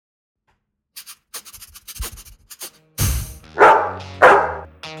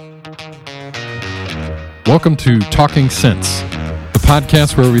Welcome to Talking Sense, the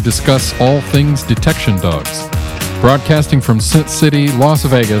podcast where we discuss all things detection dogs. Broadcasting from Sense City, Las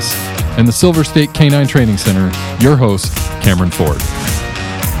Vegas, and the Silver State Canine Training Center, your host, Cameron Ford.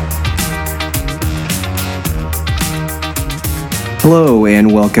 Hello,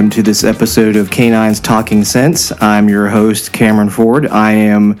 and welcome to this episode of Canines Talking Sense. I'm your host, Cameron Ford. I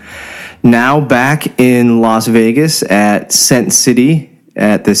am now back in Las Vegas at Sense City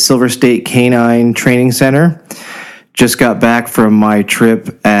at the Silver State Canine Training Center. Just got back from my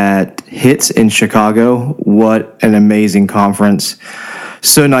trip at HITS in Chicago. What an amazing conference.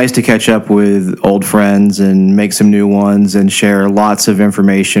 So nice to catch up with old friends and make some new ones and share lots of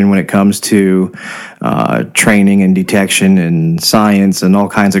information when it comes to training and detection and science and all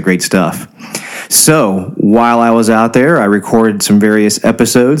kinds of great stuff. So while I was out there, I recorded some various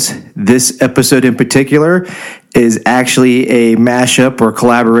episodes. This episode in particular is actually a mashup or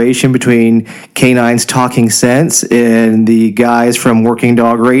collaboration between Canines Talking Sense and the guys from Working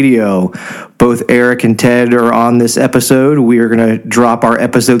Dog Radio. Both Eric and Ted are on this episode. We are going to drop our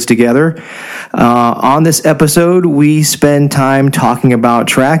episodes together. On this episode, we spend time talking about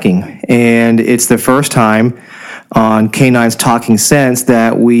tracking, and it's the first time on Canines Talking Sense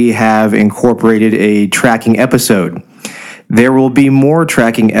that we have incorporated a tracking episode. There will be more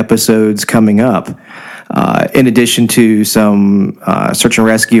tracking episodes coming up, in addition to some search and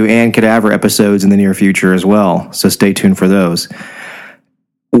rescue and cadaver episodes in the near future as well. So stay tuned for those.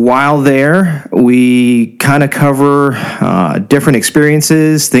 While there, we kind of cover different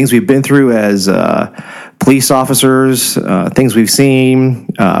experiences, things we've been through as police officers, things we've seen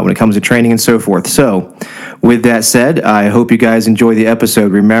when it comes to training and so forth. So with that said, I hope you guys enjoy the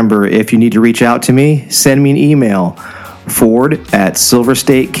episode. Remember, if you need to reach out to me, send me an email,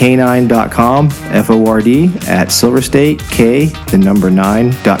 Ford@silverstatecanine.com,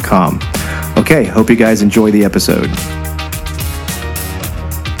 Ford@silverstatek9.com. Okay, hope you guys enjoy the episode.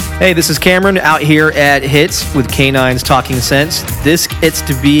 Hey, this is Cameron out here at HITS with Canines Talking Sense. This gets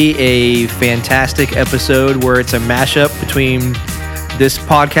to be a fantastic episode where it's a mashup between this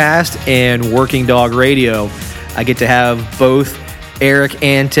podcast and Working Dog Radio. I get to have both Eric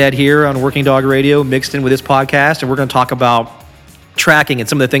and Ted here on Working Dog Radio mixed in with this podcast, and we're going to talk about tracking and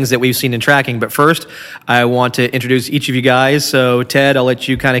some of the things that we've seen in tracking. But first, I want to introduce each of you guys. So, Ted, I'll let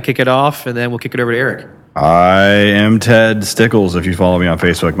you kind of kick it off, and then we'll kick it over to Eric. I am Ted Stickles, if you follow me on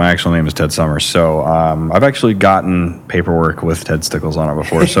Facebook. My actual name is Ted Summers. So I've actually gotten paperwork with Ted Stickles on it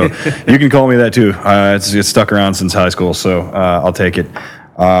before. So you can call me that too. It's stuck around since high school, so I'll take it.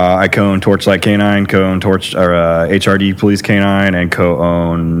 I co-own Torchlight Canine, co-own HRD Police Canine, and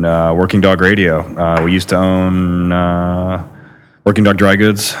co-own Working Dog Radio. We used to own Working Dog Dry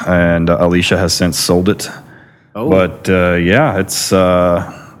Goods, and Alicia has since sold it. Oh. But yeah, it's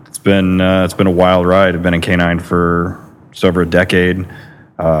been a wild ride. I've been in canine for just over a decade.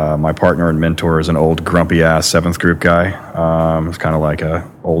 My partner and mentor is an old grumpy ass 7th group guy. It's kind of like a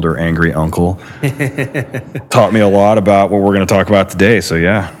older angry uncle. Taught me a lot about what we're going to talk about today. So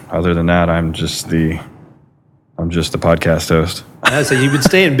yeah, other than that, I'm just the podcast host. So you've been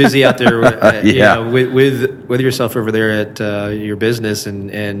staying busy out there, yeah. with yourself over there at your business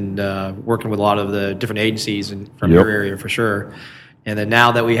and working with a lot of the different agencies and from your area for sure. And then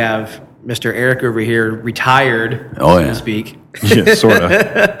now that we have Mr. Eric over here retired, so to speak. Yeah, sort of.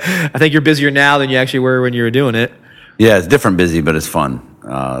 I think you're busier now than you actually were when you were doing it. Yeah, it's different busy, but it's fun.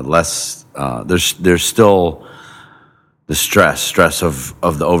 Less. There's still the stress of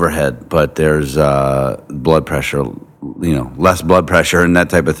the overhead, but there's blood pressure. Less blood pressure and that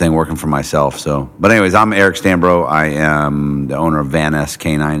type of thing. Working for myself. So, but anyways, I'm Eric Stambro. I am the owner of Van Ness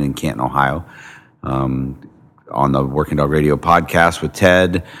Canine in Canton, Ohio. On the Working Dog Radio podcast with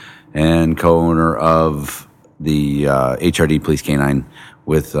Ted, and co-owner of the HRD Police Canine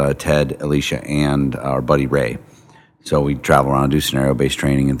with Ted, Alicia, and our buddy Ray. So we travel around, do scenario-based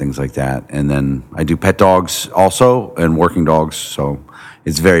training and things like that. And then I do pet dogs also and working dogs, so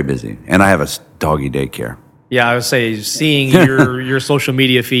it's very busy. And I have a doggy daycare. Yeah, I would say seeing your social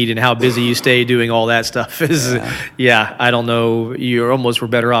media feed and how busy you stay doing all that stuff is, I don't know. You almost were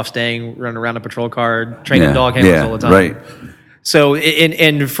better off running around a patrol car, training dog handlers all the time. Right. So,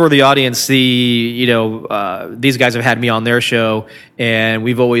 and for the audience, these guys have had me on their show, and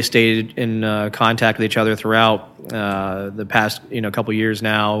we've always stayed in contact with each other throughout the past couple years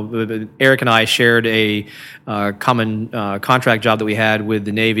now. Eric and I shared a common contract job that we had with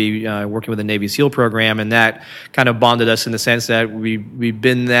the Navy, working with the Navy SEAL program, and that kind of bonded us in the sense that we've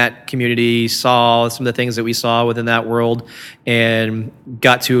been in that community, saw some of the things that we saw within that world, and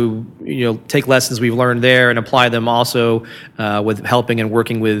got to take lessons we've learned there and apply them also with helping and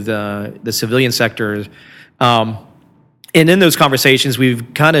working with the civilian sector. And in those conversations,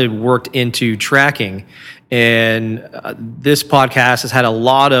 we've kind of worked into tracking. And this podcast has had a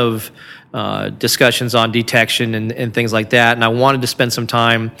lot of discussions on detection and things like that. And I wanted to spend some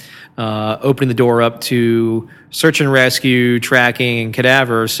time opening the door up to search and rescue, tracking, and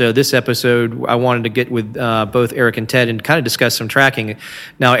cadaver. So this episode, I wanted to get with both Eric and Ted and kind of discuss some tracking.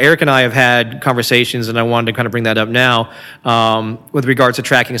 Now, Eric and I have had conversations, and I wanted to kind of bring that up now with regards to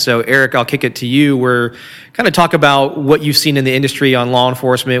tracking. So, Eric, I'll kick it to you. We're kind of talk about what you've seen in the industry on law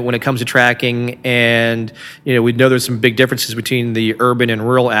enforcement when it comes to tracking. And, we know there's some big differences between the urban and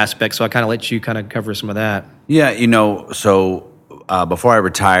rural aspects. So I kind of let you kind of cover some of that. Yeah, so before I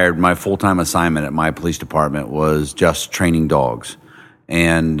retired, my full-time assignment at my police department was just training dogs.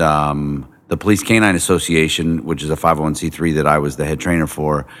 And the Police Canine Association, which is a 501c3 that I was the head trainer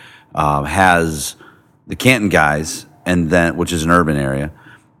for, has the Canton guys, and then which is an urban area,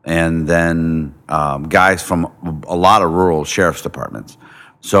 and then guys from a lot of rural sheriff's departments.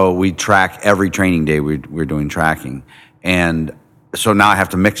 So we track every training day. We're doing tracking, and so now I have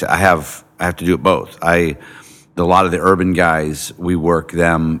to mix it. I have to do it both. A lot of the urban guys, we work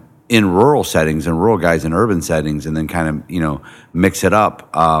them in rural settings, and rural guys in urban settings, and then kind of mix it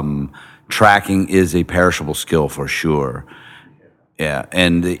up. Tracking is a perishable skill for sure. Yeah,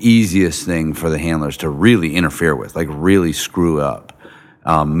 and the easiest thing for the handlers to really interfere with, like really screw up,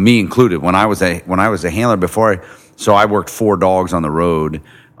 me included. When I was a handler before, so I worked 4 dogs on the road.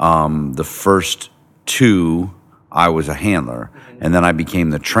 The first 2, I was a handler, and then I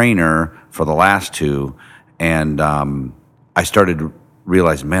became the trainer for the last 2. And I started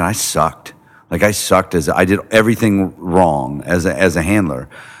realizing, man, I sucked. Like I sucked I did everything wrong as a handler,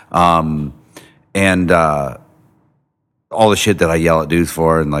 and all the shit that I yell at dudes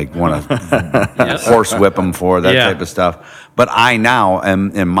for and like want to horse whip them for that type of stuff. But I now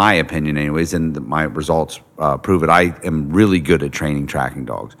am, in my opinion, anyways, and my results prove it. I am really good at training tracking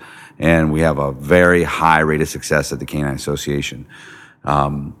dogs, and we have a very high rate of success at the Canine Association.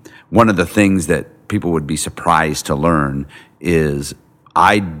 One of the things that people would be surprised to learn is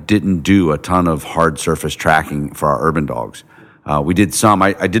I didn't do a ton of hard surface tracking for our urban dogs. We did some.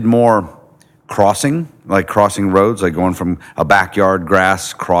 I did more crossing roads, like going from a backyard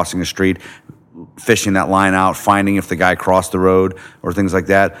grass, crossing a street, fishing that line out, finding if the guy crossed the road or things like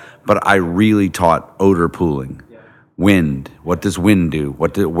that. But I really taught odor pooling. Wind. What does wind do?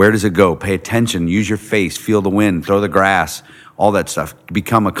 Where does it go? Pay attention. Use your face. Feel the wind. Throw the grass. All that stuff.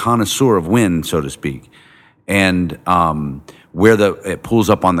 Become a connoisseur of wind, so to speak. And where it pulls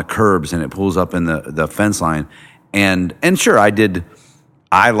up on the curbs and it pulls up in the fence line. And sure,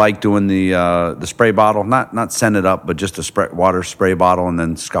 I like doing the spray bottle, not send it up, but just a water spray bottle and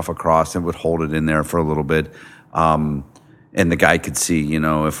then scuff across and would hold it in there for a little bit. And the guy could see,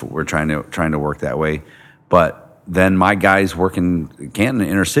 if we're trying to work that way. But then my guys working Canton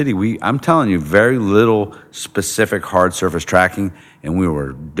inner city, I'm telling you, very little specific hard surface tracking, and we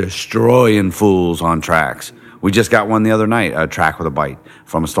were destroying fools on tracks. We just got one the other night, a track with a bite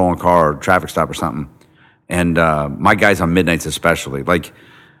from a stolen car or traffic stop or something. And my guys on midnights especially, like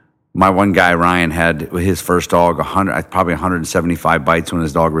my one guy, Ryan, had his first dog, probably 175 bites when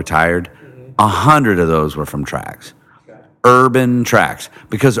his dog retired. 100 of those were from tracks. Urban tracks.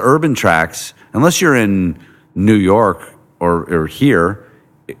 Because urban tracks, unless you're in New York or here,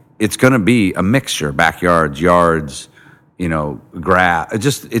 it's going to be a mixture. Backyards, yards, grass.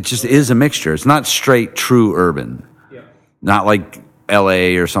 It just is a mixture. It's not straight true urban. Yeah. Not like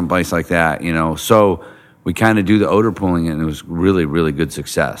LA or someplace like that, So we kind of do the odor pooling, and it was really, really good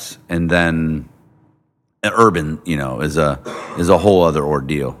success. And then urban, is a whole other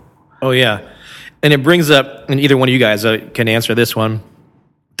ordeal. Oh yeah, and it brings up, and either one of you guys can answer this one,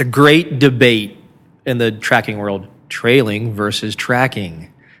 the great debate in the tracking world: trailing versus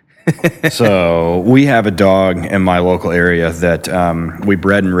tracking. So we have a dog in my local area that we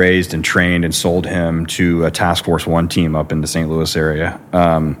bred and raised and trained and sold him to a Task Force 1 team up in the St. Louis area.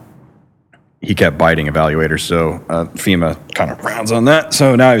 He kept biting evaluators, so FEMA kind of rounds on that.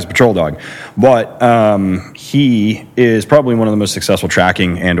 So now he's a patrol dog. But he is probably one of the most successful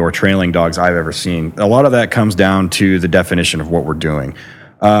tracking and or trailing dogs I've ever seen. A lot of that comes down to the definition of what we're doing.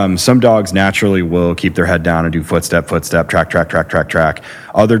 Some dogs naturally will keep their head down and do footstep, track.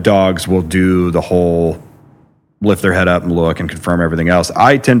 Other dogs will do the whole lift their head up and look and confirm everything else.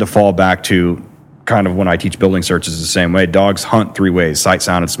 I tend to fall back to kind of when I teach building searches the same way. Dogs hunt 3 ways: sight,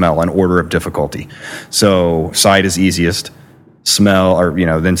 sound, and smell, in order of difficulty. So sight is easiest, smell, or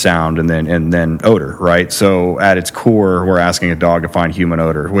then sound, and then odor, right? So at its core, we're asking a dog to find human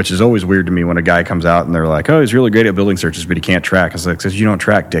odor, which is always weird to me when a guy comes out and they're like, "Oh, he's really great at building searches, but he can't track." It's like, "Because you don't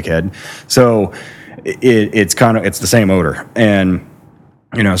track, dickhead." So it's the same odor. And,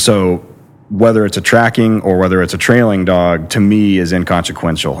 so whether it's a tracking or whether it's a trailing dog, to me is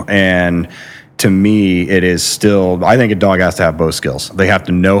inconsequential. And to me, it is still, I think a dog has to have both skills. They have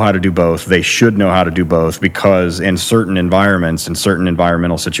to know how to do both. They should know how to do both, because in certain environments, in certain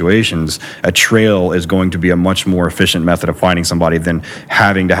environmental situations, a trail is going to be a much more efficient method of finding somebody than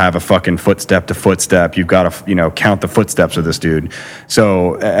having to have a fucking footstep to footstep. You've got to, count the footsteps of this dude.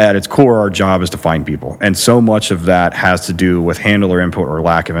 So at its core, our job is to find people. And so much of that has to do with handler input or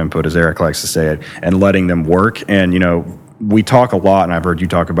lack of input, as Eric likes to say it, and letting them work. And, we talk a lot, and I've heard you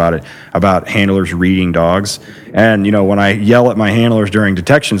talk about it, about handlers reading dogs. And, when I yell at my handlers during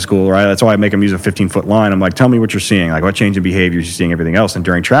detection school, right, that's why I make them use a 15-foot line. I'm like, tell me what you're seeing, like what change in behaviors you're seeing, everything else. And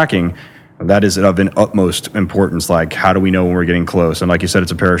during tracking, that is of an utmost importance. Like, how do we know when we're getting close? And like you said,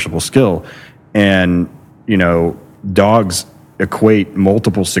 it's a perishable skill. And, dogs equate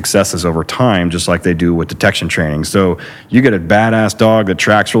multiple successes over time, just like they do with detection training. So you get a badass dog that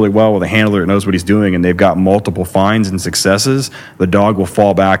tracks really well with a handler that knows what he's doing, and they've got multiple finds and successes, the dog will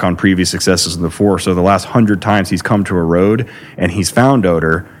fall back on previous successes in the force. So the last 100 times he's come to a road and he's found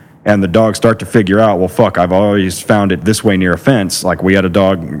odor, and the dogs start to figure out, well, fuck, I've always found it this way near a fence. Like, we had a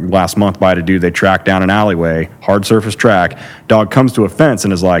dog last month bite a dude. They tracked down an alleyway, hard surface track. Dog comes to a fence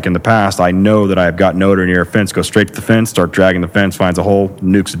and is like, in the past, I know that I've got an odor near a fence. Go straight to the fence, start dragging the fence, finds a hole,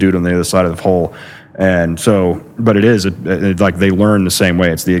 nukes a dude on the other side of the hole. And so, but it is, like, they learn the same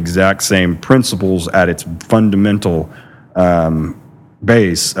way. It's the exact same principles at its fundamental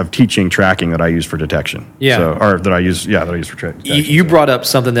base of teaching tracking that I use for detection. Yeah. So, or that I use for tracking. You brought up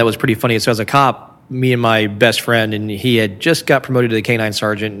something that was pretty funny. So as a cop, me and my best friend, and he had just got promoted to the K-9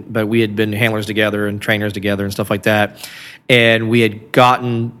 sergeant, but we had been handlers together and trainers together and stuff like that. And we had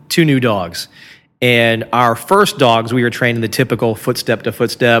gotten 2 new dogs. And our first dogs, we were training the typical footstep to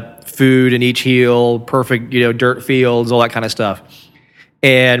footstep, food in each heel, perfect, dirt fields, all that kind of stuff.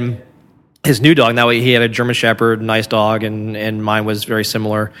 And his new dog, now he had a German Shepherd, nice dog, and mine was very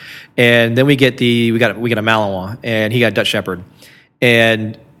similar. And then we got a Malinois, and he got a Dutch Shepherd.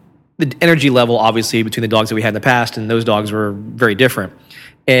 And the energy level, obviously, between the dogs that we had in the past and those dogs were very different.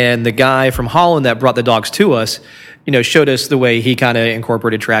 And the guy from Holland that brought the dogs to us, showed us the way he kind of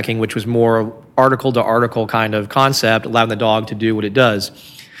incorporated tracking, which was more article to article kind of concept, allowing the dog to do what it does.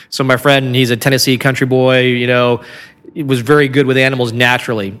 So my friend, he's a Tennessee country boy, he was very good with animals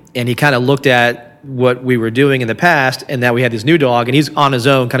naturally, and he kind of looked at what we were doing in the past, and now we had this new dog, and he's on his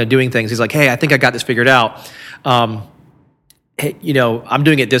own kind of doing things. He's like, hey, I think I got this figured out. Hey, I'm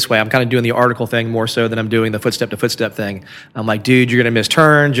doing it this way. I'm kind of doing the article thing more so than I'm doing the footstep to footstep thing. I'm like, dude, you're going to miss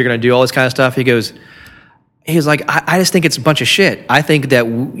turns. You're going to do all this kind of stuff. He's like, I just think it's a bunch of shit. I think that,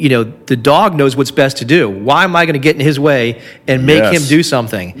 the dog knows what's best to do. Why am I going to get in his way and make him do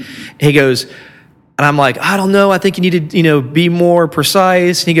something? He goes, and I'm like, I don't know. I think you need to, be more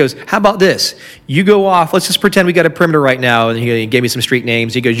precise. And he goes, how about this? You go off. Let's just pretend we got a perimeter right now. And he gave me some street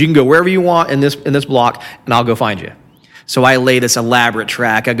names. He goes, you can go wherever you want in this block, and I'll go find you. So I lay this elaborate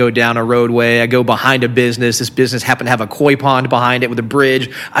track. I go down a roadway. I go behind a business. This business happened to have a koi pond behind it with a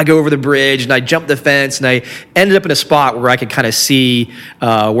bridge. I go over the bridge, and I jump the fence, and I ended up in a spot where I could kind of see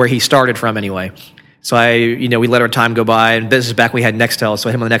where he started from anyway. So we let our time go by, and this is back when we had Nextel. So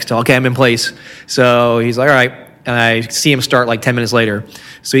I hit him on the Nextel. Okay, I'm in place. So he's like, all right. And I see him start like 10 minutes later.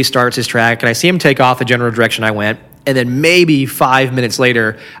 So he starts his track, and I see him take off the general direction I went. And then maybe 5 minutes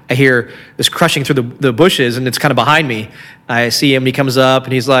later, I hear this crushing through the bushes, and it's kind of behind me. I see him, and he comes up,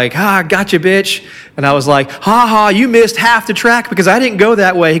 and he's like, gotcha, bitch. And I was like, you missed half the track because I didn't go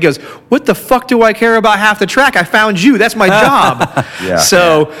that way. He goes, what the fuck do I care about half the track? I found you. That's my job.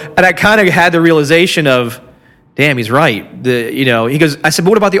 And I kind of had the realization of, damn, he's right. He goes, I said,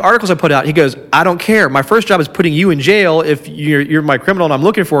 but what about the articles I put out? He goes, I don't care. My first job is putting you in jail if you're my criminal and I'm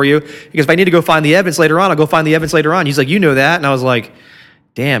looking for you. He goes, if I need to go find the evidence later on, I'll go find the evidence later on. He's like, you know that? And I was like,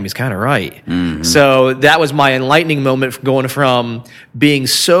 damn, he's kind of right. Mm-hmm. So that was my enlightening moment, going from being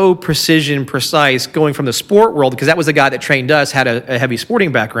so precision, precise, going from the sport world, because that was the guy that trained us, had a heavy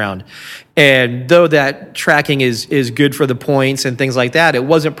sporting background. And though that tracking is good for the points and things like that, it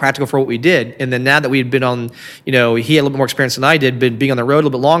wasn't practical for what we did. And then now that we had been on, he had a little bit more experience than I did, been being on the road a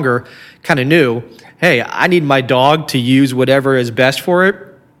little bit longer, kind of knew, hey, I need my dog to use whatever is best for it.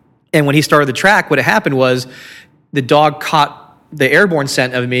 And when he started the track, what had happened was the dog caught the airborne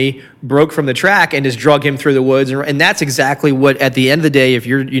scent of me, broke from the track, and just drug him through the woods. And that's exactly what, at the end of the day, if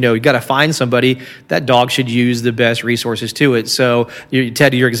you're, you got to find somebody, that dog should use the best resources to it. So,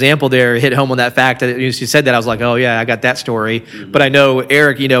 Ted, your example there hit home on that fact that you said that. I was like, oh, yeah, I got that story. Mm-hmm. But I know,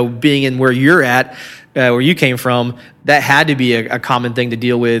 Eric, being in where you're at, where you came from, that had to be a common thing to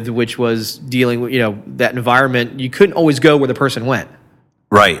deal with, which was dealing with, that environment. You couldn't always go where the person went.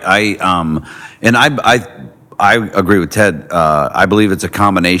 Right. I agree with Ted. I believe it's a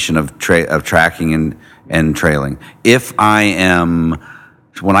combination of tracking and trailing.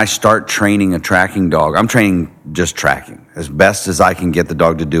 When I start training a tracking dog, I'm training just tracking as best as I can get the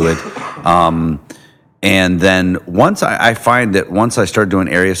dog to do it. And then once I find that once I start doing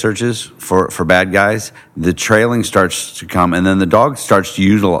area searches for bad guys, the trailing starts to come, and then the dog starts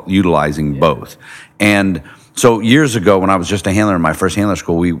utilizing both. And so years ago, when I was just a handler in my first handler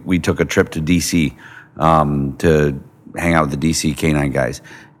school, we took a trip to DC to hang out with the DC canine guys,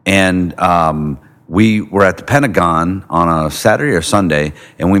 and we were at the Pentagon on a Saturday or Sunday,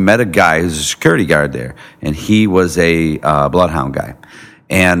 and we met a guy who's a security guard there, and he was a bloodhound guy,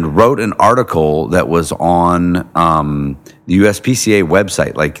 and wrote an article that was on the USPCA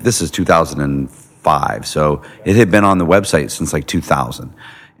website. Like, this is 2005, so it had been on the website since like 2000.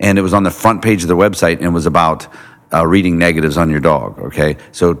 And it was on the front page of the website, and it was about reading negatives on your dog, okay?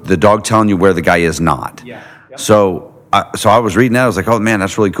 So the dog telling you where the guy is not. Yeah. Yep. So I was reading that. I was like, oh, man,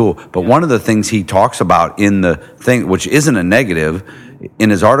 that's really cool. But one of the things he talks about in the thing, which isn't a negative,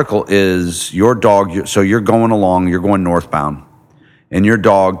 in his article is your dog. So you're going along, you're going northbound, and your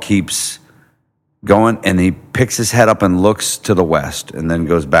dog keeps going, and he picks his head up and looks to the west, and then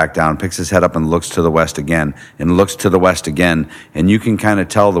goes back down, picks his head up and looks to the west again, and looks to the west again, and you can kind of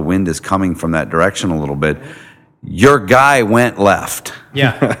tell the wind is coming from that direction a little bit. Your guy went left.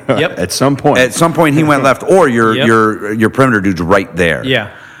 Yeah. Yep. At some point he went left, or your perimeter dude's right there.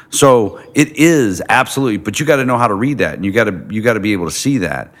 Yeah. So it is absolutely, but you got to know how to read that, and you got to be able to see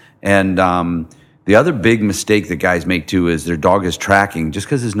that. And the other big mistake that guys make too is their dog is tracking just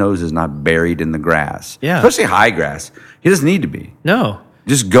because his nose is not buried in the grass. Yeah. Especially high grass. He doesn't need to be. No.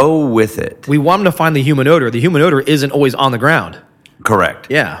 Just go with it. We want him to find the human odor. The human odor isn't always on the ground. Correct.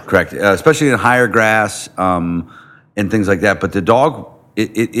 Yeah. Correct. Especially in higher grass and things like that. But the dog,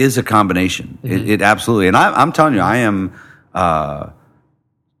 it is a combination. Mm-hmm. It absolutely. And I'm telling you, I am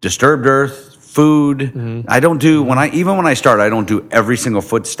disturbed earth, food. Mm-hmm. I don't do when I start, I don't do every single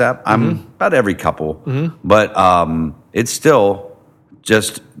footstep. I'm about every couple, but it's still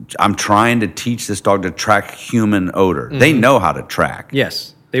just I'm trying to teach this dog to track human odor. Mm-hmm. They know how to track.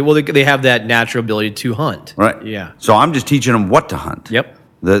 Yes, they have that natural ability to hunt. Right. Yeah. So I'm just teaching them what to hunt. Yep.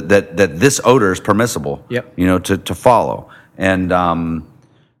 That this odor is permissible. Yep. To follow. And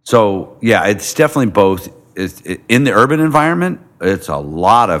so yeah, it's definitely both. In the urban environment, it's a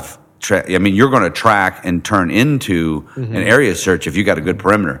lot of. You're going to track and turn into an area search if you got a good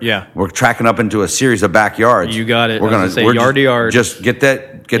perimeter. Yeah, we're tracking up into a series of backyards. You got it. We're going to say yard to yard. Just get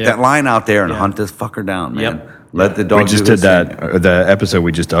that line out there and hunt this fucker down, man. Yep. Let the dog. We just did that. The episode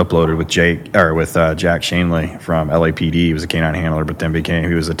we just uploaded with Jack Shanley from LAPD. He was a canine handler, but then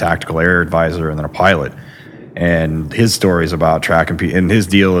he was a tactical air advisor and then a pilot. And his stories about tracking people, and his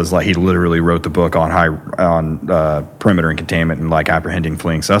deal is like he literally wrote the book on perimeter and containment and like apprehending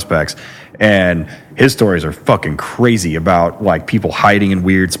fleeing suspects. And his stories are fucking crazy about like people hiding in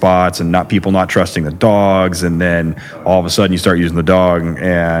weird spots and people not trusting the dogs. And then all of a sudden you start using the dog,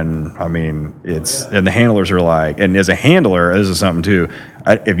 and I mean and the handlers are like, and as a handler, this is something too.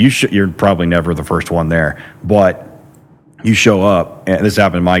 If you're probably never the first one there, but you show up, and this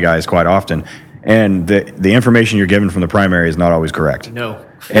happens to my guys quite often. And the information you're given from the primary is not always correct. No.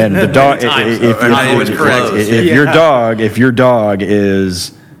 And the dog, if your dog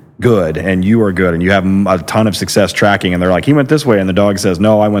is good and you are good and you have a ton of success tracking, and they're like, he went this way, and the dog says,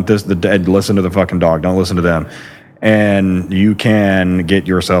 no, I went this. Listen to the fucking dog. Don't listen to them. And you can get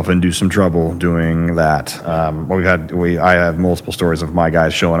yourself into some trouble doing that. I have multiple stories of my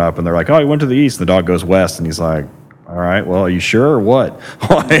guys showing up, and they're like, oh, he went to the east, and the dog goes west, and he's like, all right, well, are you sure or what?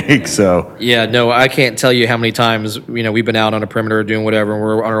 So. Yeah, no, I can't tell you how many times, we've been out on a perimeter doing whatever, and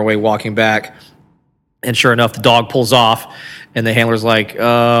we're on our way walking back, and sure enough, the dog pulls off, and the handler's like,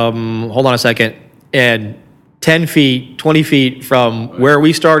 hold on a second, and 10 feet, 20 feet from where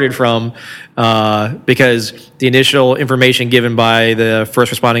we started from, because the initial information given by the first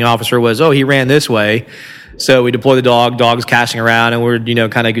responding officer was, oh, he ran this way. So we deploy the dog's casting around, and we're, kind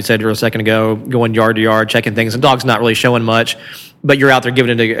of like you said a second ago, going yard to yard, checking things. And the dog's not really showing much, but you're out there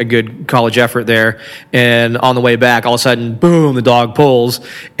giving it a good college effort there. And on the way back, all of a sudden, boom, the dog pulls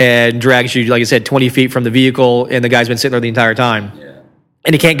and drags you, like I said, 20 feet from the vehicle, and the guy's been sitting there the entire time. Yeah.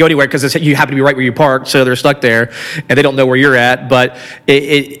 And he can't go anywhere because you happen to be right where you parked, so they're stuck there, and they don't know where you're at. But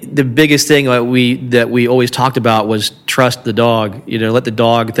the biggest thing that we always talked about was trust the dog. Let the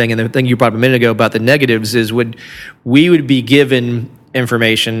dog thing. And the thing you brought up a minute ago about the negatives is we would be given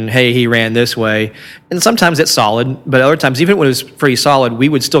information. Hey, he ran this way. And sometimes it's solid, but other times, even when it was pretty solid, we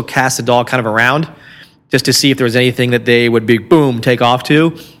would still cast the dog kind of around just to see if there was anything that they would be, boom, take off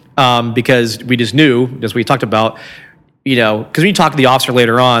to. Because we just knew, as we talked about, because when you talk to the officer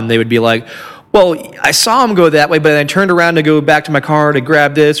later on, they would be like, well, I saw him go that way, but then I turned around to go back to my car to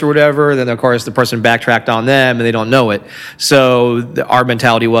grab this or whatever. Then, of course, the person backtracked on them, and they don't know it. So our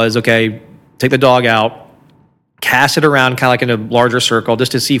mentality was, okay, take the dog out, cast it around kind of like in a larger circle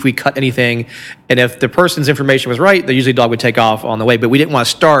just to see if we cut anything. And if the person's information was right, the usually dog would take off on the way. But we didn't want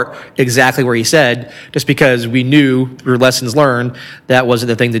to start exactly where he said, just because we knew through lessons learned that wasn't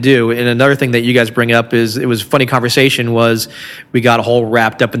the thing to do. And another thing that you guys bring up is, it was a funny conversation, was we got a whole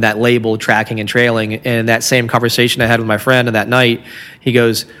wrapped up in that label, tracking and trailing. And that same conversation I had with my friend on that night, he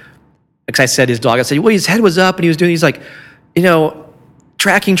goes, because I said his dog, I said, well, his head was up and he was doing, he's like,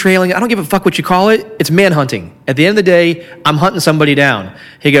 tracking, trailing, I don't give a fuck what you call it. It's manhunting. At the end of the day, I'm hunting somebody down.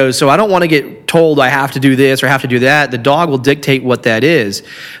 He goes, so I don't want to get told I have to do this or have to do that. The dog will dictate what that is.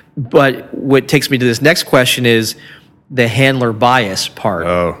 But what takes me to this next question is the handler bias part.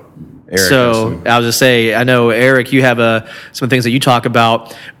 Oh, Eric. So I was just say, I know, Eric, you have some things that you talk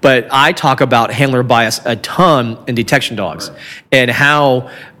about, but I talk about handler bias a ton in detection dogs, and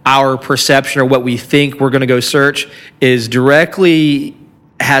how our perception or what we think we're going to go search is directly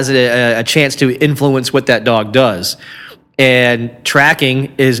has a chance to influence what that dog does. And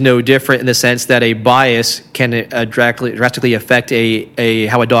tracking is no different in the sense that a bias can drastically affect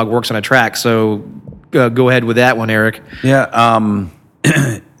how a dog works on a track. So go ahead with that one, Eric. Yeah,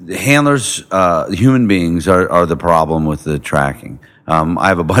 the handlers, human beings are the problem with the tracking. I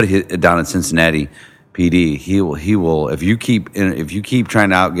have a buddy down in Cincinnati PD. He will if you keep trying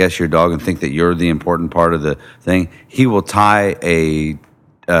to outguess your dog and think that you're the important part of the thing, he will tie a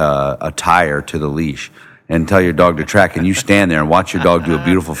tire to the leash and tell your dog to track, and you stand there and watch your dog do a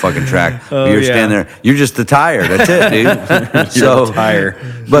beautiful fucking track. You're standing there, you're just the tire. That's it, dude. So tire.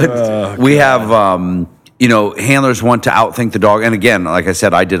 But we have handlers want to outthink the dog. And again, like I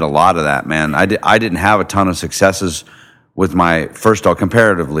said, I did a lot of that, man. I didn't have a ton of successes with my first dog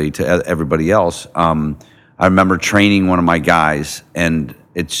comparatively to everybody else. I remember training one of my guys, and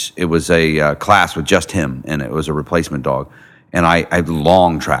it was a class with just him, and it was a replacement dog. And I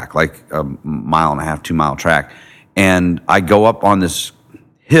long track, like a 1.5 mile, 2 mile track. And I go up on this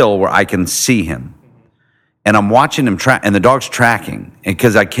hill where I can see him. And I'm watching him track, and the dog's tracking. And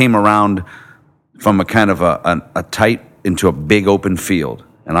because I came around from a kind of a tight into a big open field.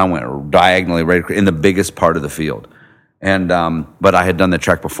 And I went diagonally right in the biggest part of the field. And but I had done the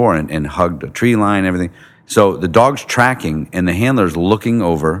track before and hugged a tree line and everything. So the dog's tracking, and the handler's looking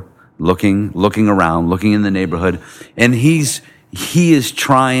over, looking around, looking in the neighborhood, and he is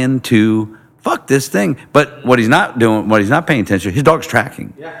trying to fuck this thing. But what he's not paying attention, his dog's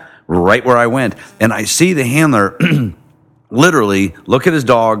tracking right where I went. And I see the handler literally look at his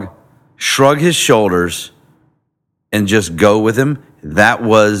dog, shrug his shoulders, and just go with him. That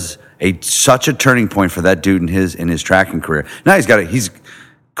was such a turning point for that dude in his tracking career. Now he's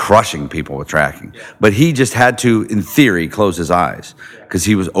crushing people with tracking, but he just had to, in theory, close his eyes because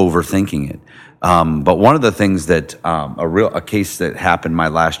he was overthinking it. But one of the things that a case that happened my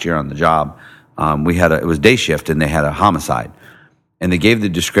last year on the job, it was day shift, and they had a homicide, and they gave the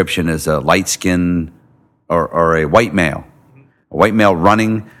description as a light skin or a white male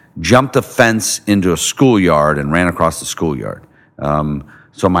running, jumped a fence into a schoolyard and ran across the schoolyard.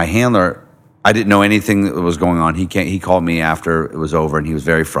 So my handler, I didn't know anything that was going on. He called me after it was over, and he was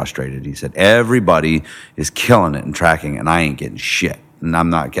very frustrated. He said, everybody is killing it and tracking, and I ain't getting shit, and I'm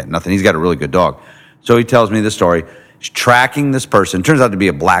not getting nothing. He's got a really good dog. So he tells me the story. He's tracking this person. Turns out to be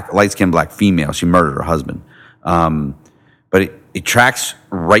a light-skinned black female. She murdered her husband. But it tracks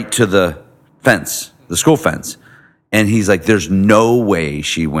right to the fence, the school fence. And he's like, there's no way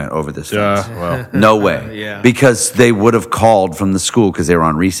she went over this fence. Well. No way. Because they would have called from the school because they were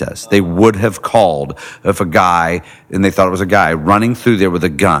on recess. They would have called if a guy, and they thought it was a guy, running through there with a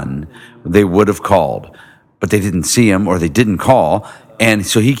gun. They would have called. But they didn't see him, or they didn't call. And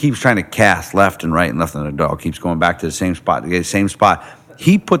so he keeps trying to cast left and right, and the dog keeps going back to the same spot.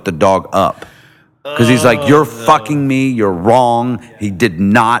 He put the dog up. Because he's like, you're fucking me, you're wrong. He did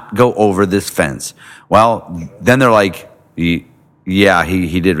not go over this fence. Well, then they're like, he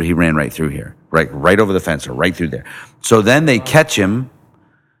did. He ran right through here, right over the fence or right through there. So then they catch him.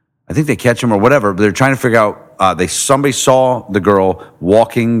 I think they catch him or whatever, but they're trying to figure out, somebody saw the girl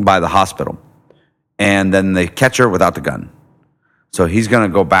walking by the hospital, and then they catch her without the gun. So he's going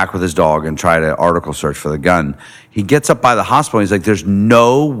to go back with his dog and try to article search for the gun. He gets up by the hospital. He's like, there's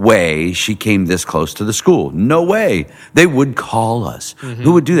no way she came this close to the school. No way. They would call us.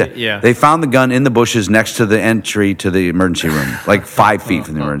 Who would do that? Yeah. They found the gun in the bushes next to the entry to the emergency room, like 5 feet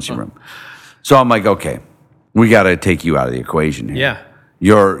from the emergency room. So I'm like, okay, we got to take you out of the equation here.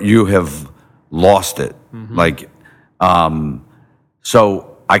 Yeah. You have lost it.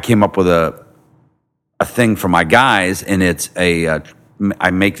 So I came up with a thing for my guys, and it's I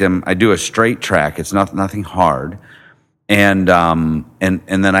do a straight track. It's nothing hard. And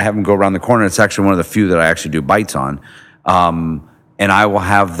then I have them go around the corner. It's actually one of the few that I actually do bites on. And I will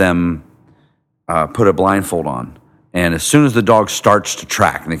have them put a blindfold on. And as soon as the dog starts to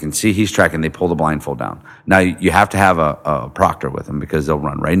track, and they can see he's tracking, they pull the blindfold down. Now, you have to have a proctor with them because they'll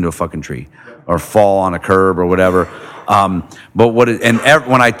run right into a fucking tree or fall on a curb or whatever. But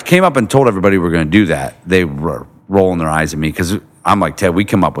when I came up and told everybody we were going to do that, they were rolling their eyes at me because I'm like, Ted, we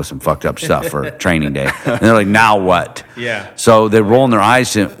come up with some fucked up stuff for training day. And they're like, now what? Yeah. So they're rolling their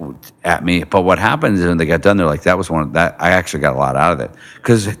eyes at me. But what happens is when they got done, they're like, that was one of that. I actually got a lot out of it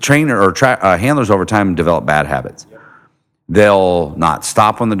because handlers over time develop bad habits. They'll not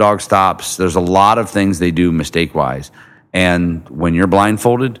stop when the dog stops. There's a lot of things they do mistake-wise. And when you're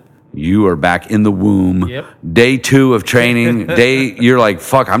blindfolded, you are back in the womb. Yep. Day 2 of training. You're like,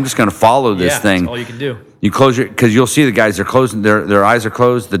 fuck, I'm just going to follow this thing. That's all you can do. You close because you'll see the guys, they're closing, their eyes are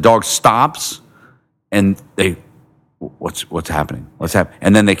closed. The dog stops and what's happening? What's happening?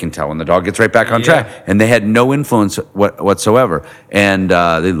 And then they can tell when the dog gets right back on track. And they had no influence whatsoever. And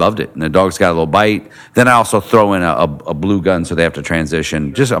they loved it. And the dog's got a little bite. Then I also throw in a blue gun so they have to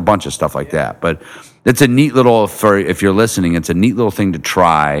transition. Just a bunch of stuff like that. But it's a neat little, if you're listening, it's a neat little thing to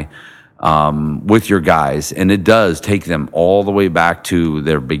try with your guys. And it does take them all the way back to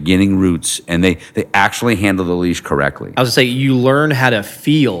their beginning roots. And they actually handle the leash correctly. I was going to say, you learn how to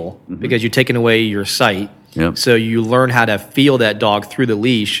feel because you're taking away your sight. Yep. So you learn how to feel that dog through the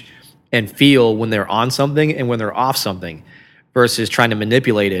leash and feel when they're on something and when they're off something versus trying to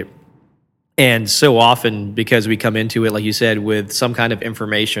manipulate it. And so often, because we come into it, like you said, with some kind of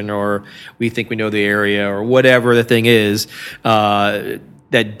information or we think we know the area or whatever the thing is,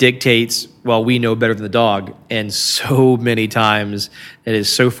 that dictates, well, we know better than the dog. And so many times it is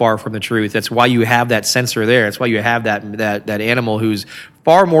so far from the truth. That's why you have that sensor there. That's why you have that animal who's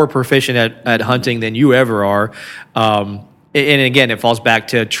far more proficient at hunting than you ever are. And again, it falls back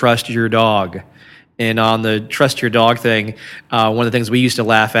to trust your dog. And on the trust your dog thing, one of the things we used to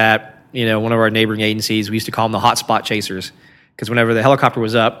laugh at, one of our neighboring agencies, we used to call them the hotspot chasers. Because whenever the helicopter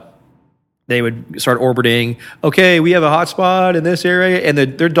was up, they would start orbiting, okay, we have a hotspot in this area, and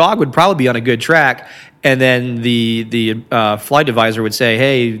their dog would probably be on a good track. And then the flight advisor would say,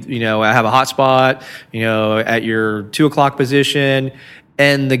 hey, I have a hotspot, at your 2 o'clock position.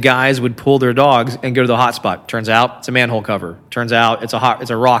 And the guys would pull their dogs and go to the hotspot. Turns out it's a manhole cover. Turns out it's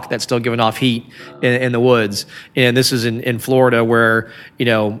a rock that's still giving off heat in the woods. And this is in Florida where,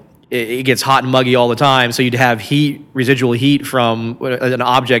 it gets hot and muggy all the time, so you'd have residual heat from an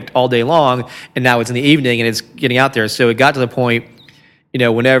object all day long, and now it's in the evening and it's getting out there. So it got to the point,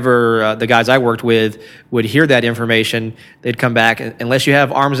 whenever the guys I worked with would hear that information, they'd come back, unless you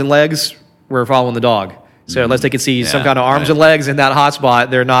have arms and legs, we're following the dog. So unless they could see some kind of arms and legs in that hotspot,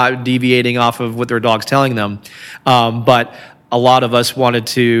 they're not deviating off of what their dog's telling them. But a lot of us wanted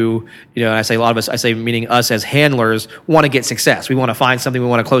to, and I say a lot of us, I say meaning us as handlers, want to get success. We want to find something, we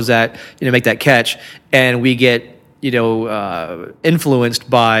want to close that, make that catch, and we get, influenced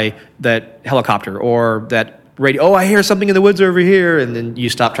by that helicopter or that radio. Oh, I hear something in the woods over here, and then you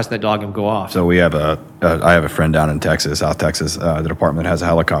stop trusting that dog and go off. So we have I have a friend down in Texas, South Texas. The department has a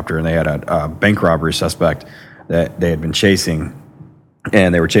helicopter, and they had a bank robbery suspect that they had been chasing.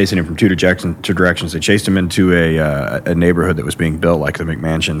 And they were chasing him from two directions. They chased him into a neighborhood that was being built, like the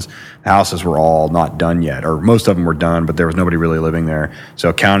McMansions. The houses were all not done yet, or most of them were done, but there was nobody really living there.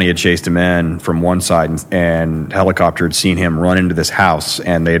 So county had chased him in from one side, and helicopter had seen him run into this house,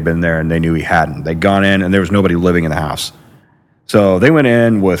 and they had been there, and they knew he hadn't. They'd gone in, and there was nobody living in the house. So they went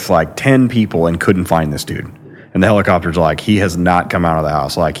in with like 10 people and couldn't find this dude. And the helicopter's like, he has not come out of the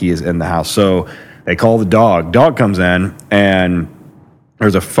house. Like, he is in the house. So they call the dog. Dog comes in, and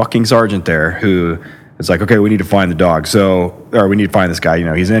there's a fucking sergeant there who is like, okay, we need to find the dog. Or we need to find this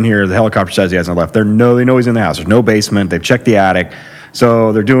guy. He's in here. The helicopter says he hasn't left. They know he's in the house. There's no basement. They've checked the attic.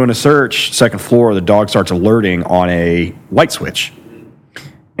 So they're doing a search, second floor. The dog starts alerting on a light switch.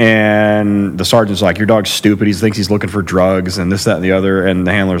 And the sergeant's like, your dog's stupid. He thinks he's looking for drugs and this, that, and the other. And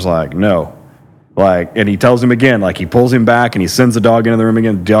the handler's like, no, Like, and he tells him again, like he pulls him back and he sends the dog into the room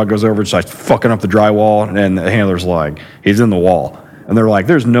again. The dog goes over and starts fucking up the drywall. And the handler's like, he's in the wall. And they're like,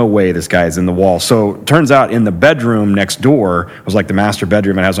 there's no way this guy's in the wall. So turns out in the bedroom next door was like the master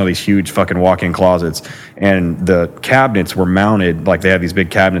bedroom. It has all these huge fucking walk-in closets. And the cabinets were mounted, like they had these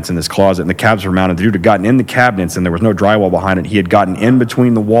big cabinets in this closet. And the cabinets were mounted. The dude had gotten in the cabinets and there was no drywall behind it. He had gotten in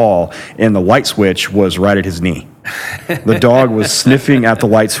between the wall and the light switch was right at his knee. The dog was sniffing at the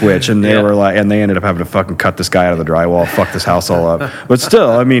light switch, and they were like, and they ended up having to fucking cut this guy out of the drywall, fuck this house all up. But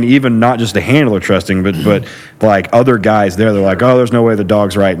still, I mean, even not just the handler trusting, but like other guys there, they're like, oh, there's no way the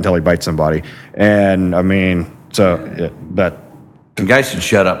dog's right until he bites somebody. And I mean, so that the guys should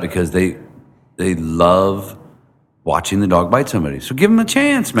shut up because they love watching the dog bite somebody. So give them a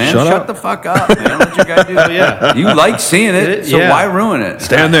chance, man. Shut the fuck up, man. What you gotta do? Yeah, you like seeing it, so why ruin it?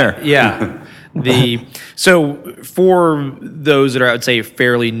 Stand there. Yeah. So for those that are, I would say,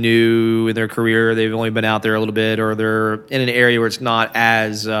 fairly new in their career, they've only been out there a little bit, or they're in an area where it's not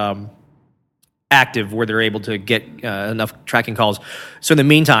as active, where they're able to get enough tracking calls. So in the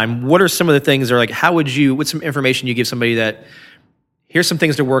meantime, what are some of the things that are like, what's some information you give somebody that, here's some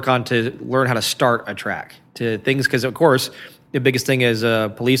things to work on to learn how to start a track, to things, because of course, the biggest thing as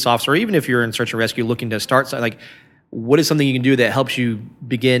a police officer, even if you're in search and rescue looking to start something, like, what is something you can do that helps you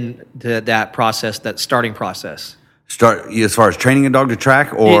begin that process, that starting process? Start as far as training a dog to track,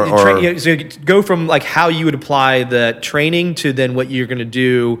 so go from like how you would apply the training to then what you're going to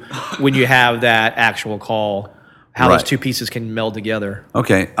do when you have that actual call. How those two pieces can meld together.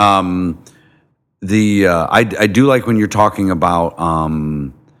 Okay. I do like when you're talking about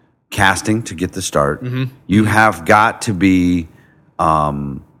casting to get the start. Mm-hmm. You have got to be.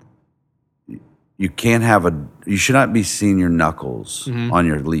 You should not be seeing your knuckles on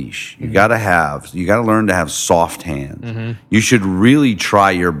your leash. You got to learn to have soft hands. Mm-hmm. You should really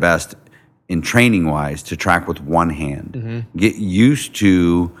try your best in training wise to track with one hand. Mm-hmm. Get used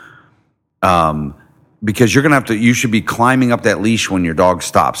to, because you should be climbing up that leash when your dog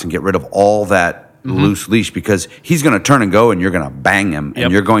stops and get rid of all that loose leash, because he's going to turn and go and you're going to bang him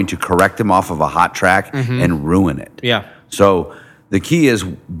and you're going to correct him off of a hot track and ruin it. Yeah. So the key is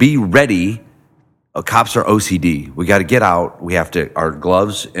be ready. Cops are OCD. We got to get out. We have to our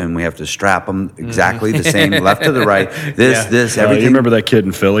gloves, and we have to strap them exactly the same, left to the right. This, everything. You remember that kid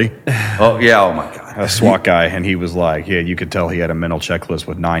in Philly? Oh yeah. Oh my God. A SWAT guy, and he was like, yeah, you could tell he had a mental checklist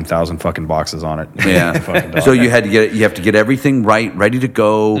with 9,000 fucking boxes on it. Yeah. So you have to get everything right, ready to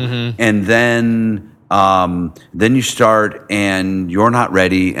go, and then you start, and you're not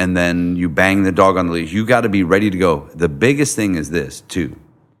ready, and then you bang the dog on the leash. You got to be ready to go. The biggest thing is this too.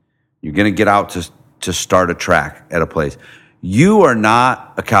 You're going to get out to start a track at a place. You are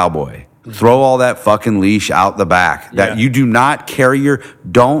not a cowboy. Throw all that fucking leash out the back. That you do not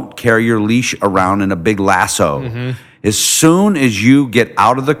don't carry your leash around in a big lasso. As soon as you get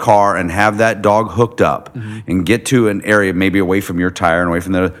out of the car and have that dog hooked up and get to an area maybe away from your tire and away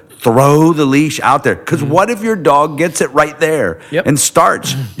from throw the leash out there. Because what if your dog gets it right there and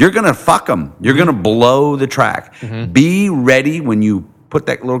starts? You're going to fuck them. You're going to blow the track. Be ready when you put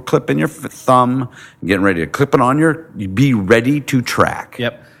that little clip in your thumb, getting ready to clip it on be ready to track.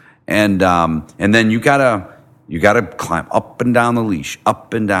 Yep. And then you gotta climb up and down the leash,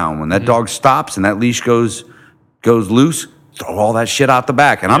 up and down. When that dog stops and that leash goes loose, throw all that shit out the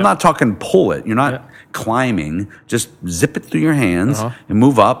back. And I'm not talking pull it. You're not climbing. Just zip it through your hands and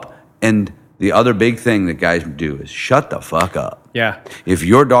move up. And the other big thing that guys do is shut the fuck up. Yeah. If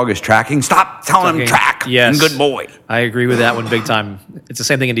your dog is tracking, stop telling him track. Yes. Good boy. I agree with that one big time. It's the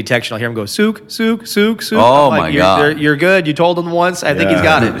same thing in detection. I'll hear him go, sook, sook, sook, sook. Oh, my God. You're good. You told him once. I think he's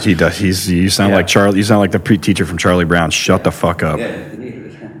got it. He does. You sound like Charlie. You sound like the teacher from Charlie Brown. Shut the fuck up.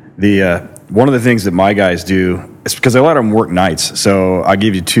 Yeah. One of the things that my guys do, is because a lot of them work nights. So I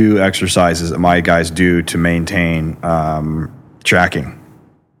give you 2 exercises that my guys do to maintain tracking.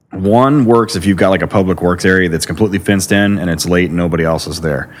 One works if you've got like a public works area that's completely fenced in and it's late and nobody else is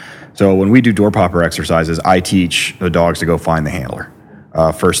there. So when we do door popper exercises, I teach the dogs to go find the handler.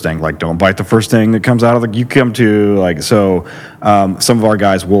 First thing, like don't bite the first thing that comes out of you come to. Like so, some of our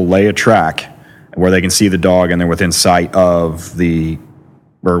guys will lay a track where they can see the dog and they're within sight of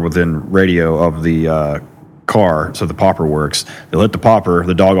within radio of the car, so the popper works. They'll hit the popper,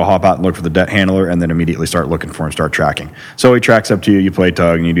 the dog will hop out and look for the handler, and then immediately start looking for him, start tracking. So he tracks up to you, you play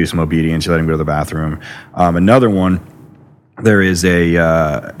tug, and you do some obedience, you let him go to the bathroom. Another one, there is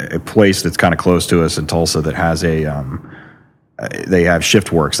a place that's kind of close to us in Tulsa that has they have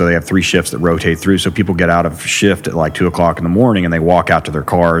shift work, so they have 3 shifts that rotate through, so people get out of shift at like 2 o'clock in the morning, and they walk out to their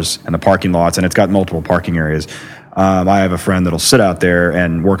cars and the parking lots, and it's got multiple parking areas. I have a friend that'll sit out there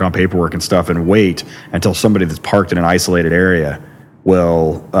and work on paperwork and stuff and wait until somebody that's parked in an isolated area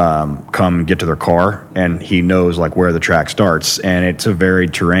will come and get to their car, and he knows like where the track starts, and it's a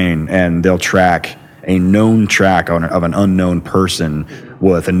varied terrain, and they'll track a known track of an unknown person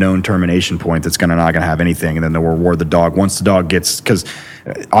with a known termination point that's not going to have anything, and then they'll reward the dog once the dog gets, because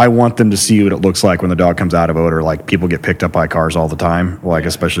I want them to see what it looks like when the dog comes out of odor. Like, people get picked up by cars all the time, like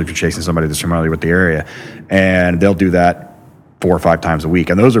especially if you're chasing somebody that's familiar with the area, and they'll do that 4 or 5 times a week,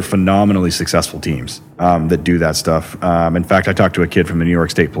 and those are phenomenally successful teams that do that stuff. In fact, I talked to a kid from the New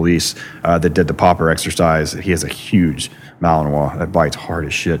York State Police that did the popper exercise. He has a huge Malinois that bites hard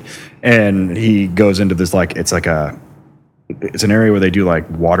as shit, and he goes into this it's an area where they do like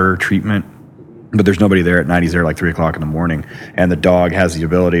water treatment, but there's nobody there at night. He's there like 3 o'clock in the morning, and the dog has the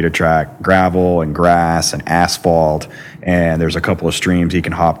ability to track gravel and grass and asphalt, and there's a couple of streams he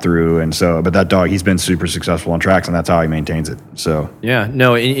can hop through. And so, but that dog, he's been super successful on tracks, and that's how he maintains it. So yeah,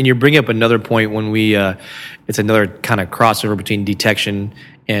 no, and you bring up another point when we, it's another kind of crossover between detection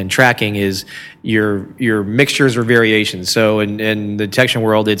and tracking is your mixtures or variations. So in the detection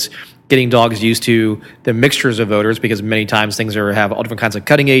world, it's getting dogs used to the mixtures of odors, because many times things have all different kinds of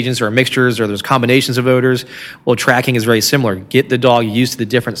cutting agents or mixtures, or there's combinations of odors. Well, tracking is very similar. Get the dog used to the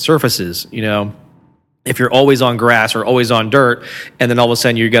different surfaces. If you're always on grass or always on dirt, and then all of a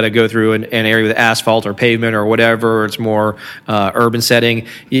sudden you got to go through an area with asphalt or pavement or whatever, or it's more urban setting,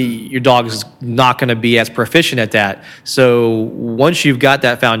 your dog is not going to be as proficient at that. So once you've got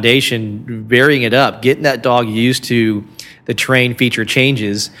that foundation, varying it up, getting that dog used to the terrain feature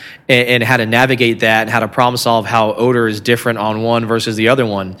changes and how to navigate that and how to problem solve how odor is different on one versus the other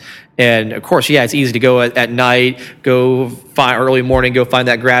one. And of course, yeah, it's easy to go at night, go find early morning, go find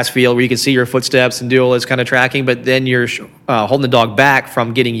that grass field where you can see your footsteps and do all this kind of tracking, but then you're holding the dog back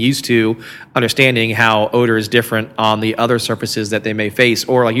from getting used to understanding how odor is different on the other surfaces that they may face.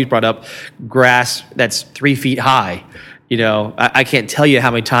 Or like you brought up, grass that's 3 feet high. I can't tell you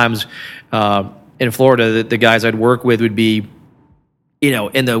how many times in Florida, the guys I'd work with would be,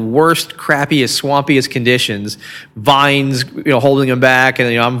 in the worst, crappiest, swampiest conditions, vines, holding them back,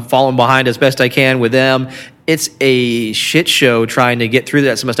 and I'm following behind as best I can with them. It's a shit show trying to get through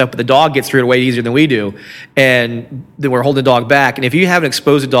that some stuff, but the dog gets through it way easier than we do, and then we're holding the dog back. And if you haven't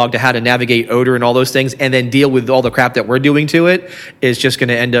exposed a dog to how to navigate odor and all those things, and then deal with all the crap that we're doing to it, it's just going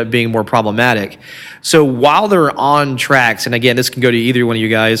to end up being more problematic. So while they're on tracks, and again, this can go to either one of you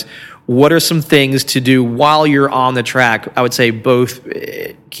guys, what are some things to do while you're on the track? I would say both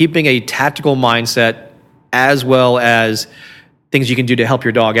keeping a tactical mindset as well as things you can do to help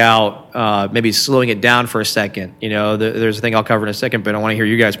your dog out, maybe slowing it down for a second. There's a thing I'll cover in a second, but I want to hear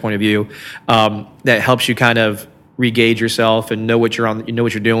you guys' point of view that helps you kind of re-gauge yourself and know what you're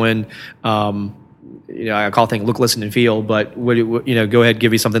doing. I call it thing look, listen, and feel, but go ahead,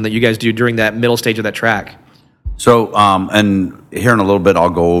 give me something that you guys do during that middle stage of that track. So, and here in a little bit, I'll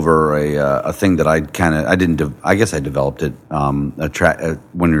go over a thing that I guess I developed it,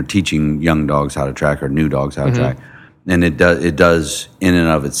 when you're teaching young dogs how to track or new dogs how to track. And it does in and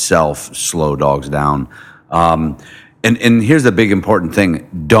of itself slow dogs down. And here's the big important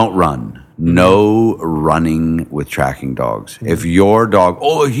thing: don't run. No running with tracking dogs. If your dog,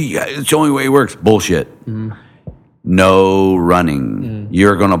 it's the only way it works. Bullshit. No running.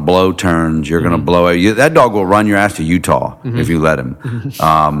 You're going to blow turns. You're going to blow. That dog will run your ass to Utah if you let him.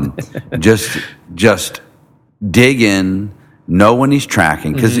 Just dig in. Know when he's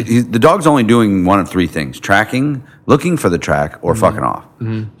tracking, because the dog's only doing one of 3 things: tracking, looking for the track, or fucking off.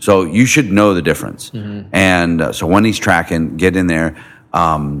 So you should know the difference. And so when he's tracking, get in there,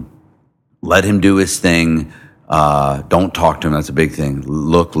 let him do his thing. Don't talk to him. That's a big thing.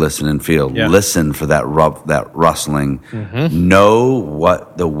 Look, listen, and feel. Yeah. Listen for that rustling. Know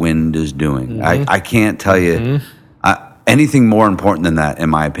what the wind is doing. I can't tell you anything more important than that, in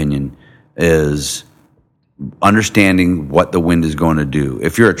my opinion, is understanding what the wind is going to do.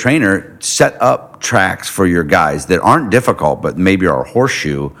 If you're a trainer, set up tracks for your guys that aren't difficult, but maybe are a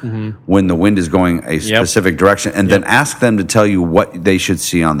horseshoe when the wind is going a specific direction, and then ask them to tell you what they should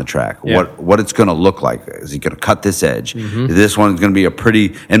see on the track, what it's going to look like. Is he going to cut this edge? This one's going to be a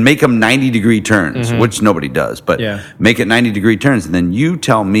pretty, and make them 90-degree turns, which nobody does, but make it 90-degree turns, and then you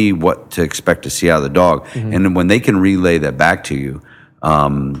tell me what to expect to see out of the dog, and then when they can relay that back to you,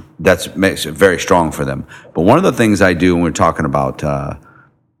 that makes it very strong for them. But one of the things I do when we're talking about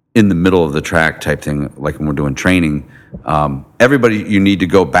in the middle of the track type thing, like when we're doing training, everybody, you need to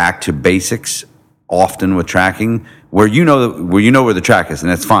go back to basics often with tracking, where you know where the track is, and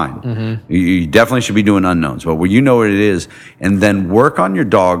that's fine. You definitely should be doing unknowns, but where you know what it is, and then work on your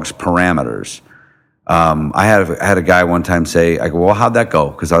dog's parameters. I had a guy one time say, I go, well, how'd that go?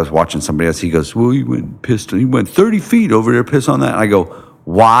 Because I was watching somebody else. He goes, well, he went 30 feet over there, piss on that. And I go,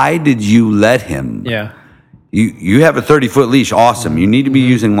 why did you let him? Yeah. You have a 30-foot leash. Awesome. You need to be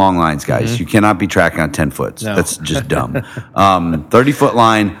using long lines, guys. You cannot be tracking on 10 foot. No. That's just dumb. 30-foot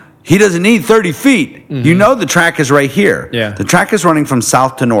line. He doesn't need 30 feet. You know the track is right here. Yeah. The track is running from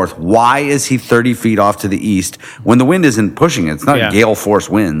south to north. Why is he 30 feet off to the east when the wind isn't pushing it? It's not gale force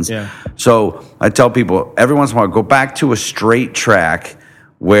winds. Yeah. So I tell people every once in a while, go back to a straight track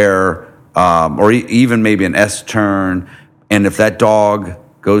where, or even maybe an S turn, and if that dog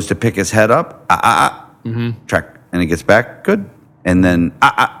goes to pick his head up, track, and he gets back, good. And then,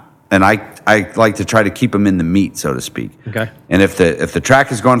 and I like to try to keep them in the meat, so to speak. Okay. And if the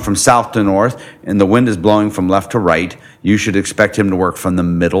track is going from south to north and the wind is blowing from left to right, you should expect him to work from the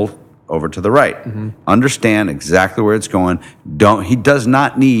middle over to the right. Understand exactly where it's going. He does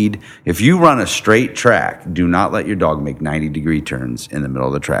not need, if you run a straight track, do not let your dog make 90-degree turns in the middle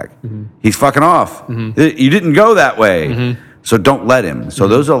of the track. He's fucking off. You didn't go that way. So don't let him. So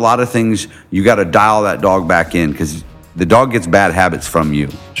those are a lot of things you got to dial that dog back in, because the dog gets bad habits from you.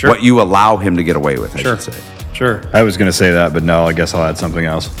 Sure. What you allow him to get away with, I should say. Sure. I was going to say that, but no, I guess I'll add something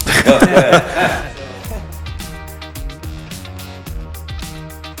else.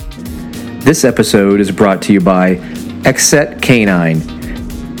 This episode is brought to you by Xset Canine.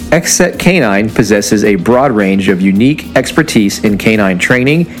 Xset Canine possesses a broad range of unique expertise in canine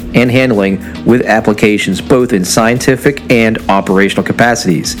training and handling, with applications both in scientific and operational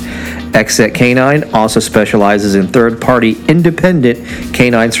capacities. Xset Canine also specializes in third-party independent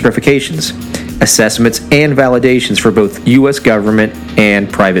canine certifications, assessments, and validations for both U.S. government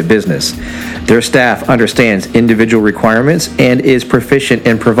and private business. Their staff understands individual requirements and is proficient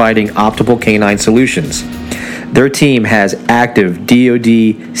in providing optimal canine solutions. Their team has active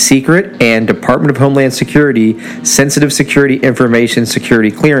DoD secret and Department of Homeland Security sensitive security information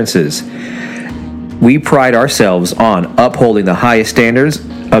security clearances. We pride ourselves on upholding the highest standards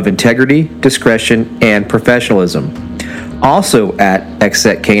of integrity, discretion, and professionalism. Also at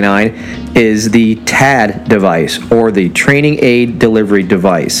Xset Canine is the TAD device, or the Training Aid Delivery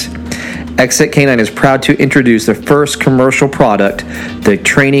Device. Xset Canine is proud to introduce the first commercial product, the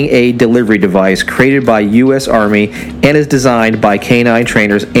Training Aid Delivery Device, created by U.S. Army and is designed by canine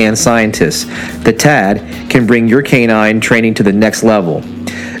trainers and scientists. The TAD can bring your canine training to the next level.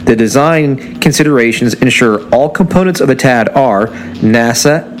 The design considerations ensure all components of the TAD are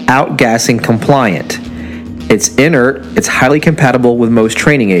NASA outgassing compliant. It's inert, it's highly compatible with most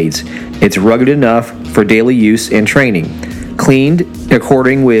training aids. It's rugged enough for daily use and training. Cleaned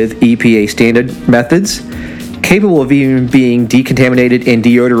according with EPA standard methods. Capable of even being decontaminated and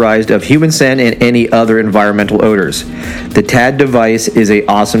deodorized of human scent and any other environmental odors. The TAD device is an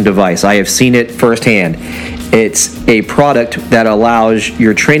awesome device. I have seen it firsthand. It's a product that allows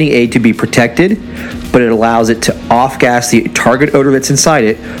your training aid to be protected, but it allows it to off-gas the target odor that's inside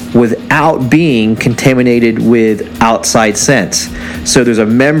it without being contaminated with outside scents. So there's a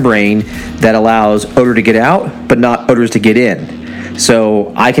membrane that allows odor to get out, but not odors to get in.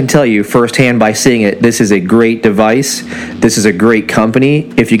 So I can tell you firsthand by seeing it, this is a great device. This is a great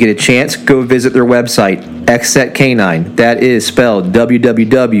company. If you get a chance, go visit their website, Xset Canine. That is spelled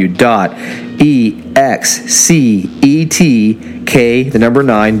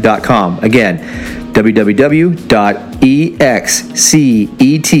www.excetek9.com. Again,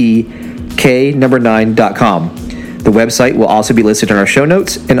 www.excetek9.com. The website will also be listed in our show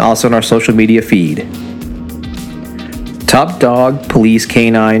notes and also in our social media feed. Top Dog Police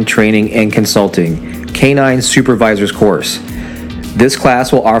Canine Training and Consulting Canine Supervisor's Course. This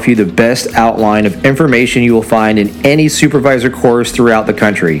class will offer you the best outline of information you will find in any supervisor course throughout the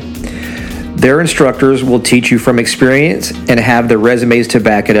country. Their instructors will teach you from experience and have the resumes to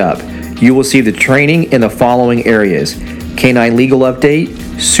back it up. You will see the training in the following areas: canine legal update,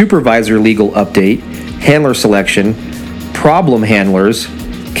 supervisor legal update, handler selection, problem handlers,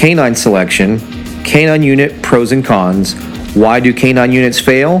 canine selection, canine unit pros and cons, why do canine units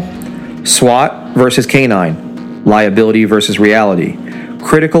fail, SWAT versus canine, liability versus reality,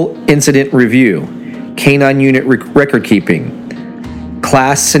 critical incident review, canine unit record keeping,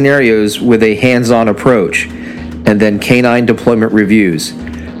 class scenarios with a hands-on approach, and then canine deployment reviews.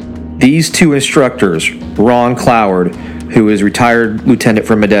 These two instructors, Ron Cloward, who is retired lieutenant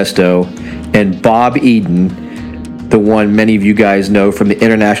from Modesto, and Bob Eden, the one many of you guys know from the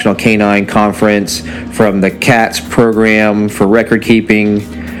International Canine Conference, from the CATS program for record keeping.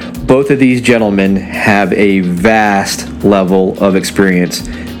 Both of these gentlemen have a vast level of experience,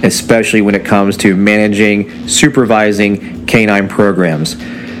 especially when it comes to managing, supervising canine programs.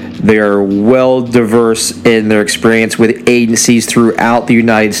 They are well diverse in their experience with agencies throughout the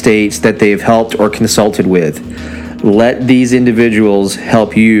United States that they've helped or consulted with. Let these individuals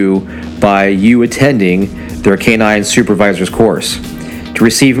help you by you attending their Canine Supervisor's course. To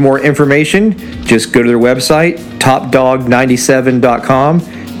receive more information, just go to their website, topdog97.com,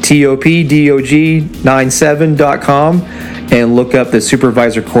 topdog97.com, and look up the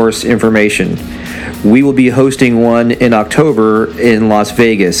supervisor course information. We will be hosting one in October in Las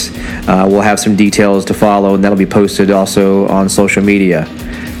Vegas. We'll have some details to follow, and that'll be posted also on social media.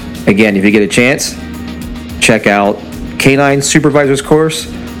 Again, if you get a chance, check out Canine Supervisor's course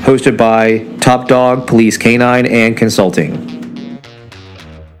hosted by Top Dog Police Canine and Consulting.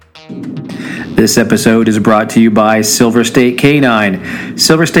 This episode is brought to you by Silver State Canine.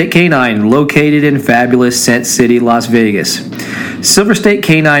 Silver State Canine, located in fabulous Scent City, Las Vegas. Silver State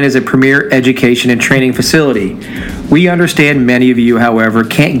Canine is a premier education and training facility. We understand many of you, however,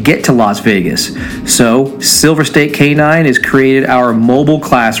 can't get to Las Vegas. So, Silver State Canine has created our mobile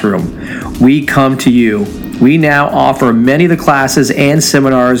classroom. We come to you. We now offer many of the classes and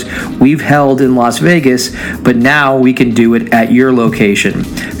seminars we've held in Las Vegas, but now we can do it at your location.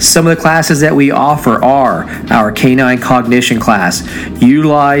 Some of the classes that we offer are our Canine Cognition class.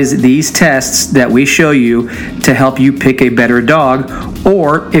 Utilize these tests that we show you to help you pick a better dog,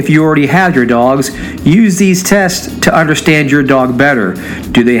 or if you already have your dogs, use these tests to understand your dog better.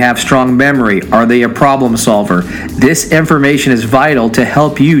 Do they have strong memory? Are they a problem solver? This information is vital to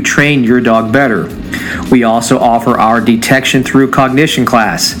help you train your dog better. We also offer our Detection Through Cognition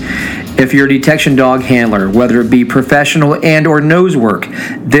class. If you're a detection dog handler, whether it be professional and or nose work,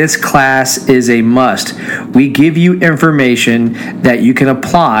 this class is a must. We give you information that you can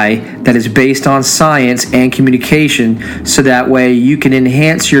apply that is based on science and communication, so that way you can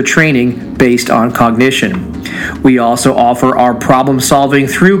enhance your training based on cognition. We also offer our problem solving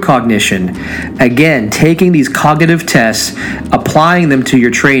through cognition. Again, taking these cognitive tests, applying them to your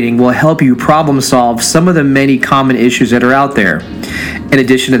training will help you problem solve some of the many common issues that are out there. In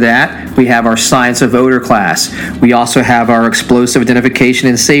addition to that, we have our Science of Odor class. We also have our Explosive Identification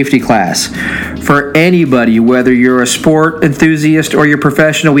and Safety class. For anybody, whether you're a sport enthusiast or you're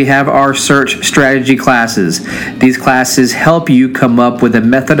professional, we have our Search Strategy classes. These classes help you come up with a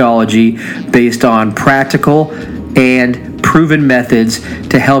methodology based on practical and proven methods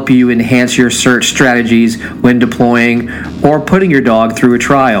to help you enhance your search strategies when deploying or putting your dog through a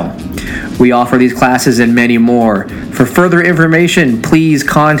trial. We offer these classes and many more. For further information, please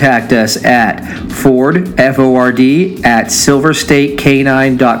contact us at Ford, F-O-R-D, at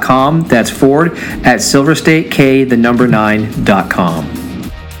silverstatecanine.com. That's Ford at silverstatek9.com.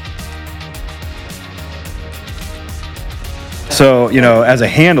 So, as a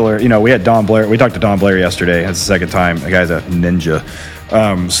handler, we had Don Blair. We talked to Don Blair yesterday. That's the second time. The guy's a ninja.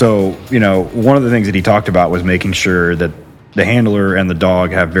 One of the things that he talked about was making sure that the handler and the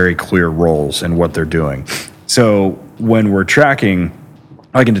dog have very clear roles in what they're doing. So when we're tracking,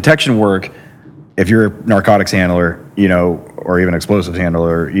 like in detection work, if you're a narcotics handler, or even explosives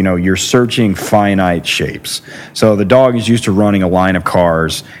handler, you're searching finite shapes. So the dog is used to running a line of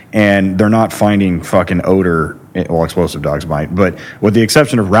cars, and they're not finding fucking odor. Well, explosive dogs might, but with the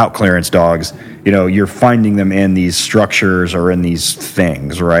exception of route clearance dogs, you're finding them in these structures or in these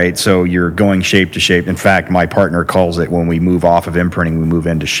things, right? So you're going shape to shape. In fact, my partner calls it, when we move off of imprinting, we move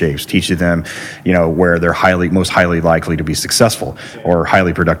into shapes, teaching them, where they're most highly likely to be successful or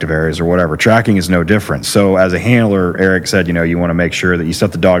highly productive areas or whatever. Tracking is no different. So as a handler, Eric said, you want to make sure that you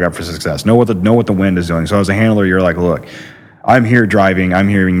set the dog up for success. Know what the wind is doing. So as a handler, you're like, look, I'm here driving,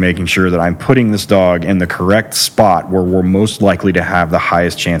 making sure that I'm putting this dog in the correct spot where we're most likely to have the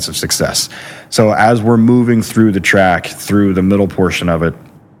highest chance of success. So as we're moving through the track, through the middle portion of it,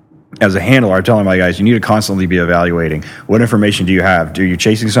 as a handler, I'm telling my guys, you need to constantly be evaluating. What information do you have? Are you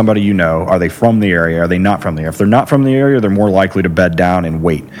chasing somebody you know? Are they from the area? Are they not from the area? If they're not from the area, they're more likely to bed down and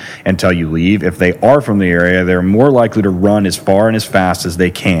wait until you leave. If they are from the area, they're more likely to run as far and as fast as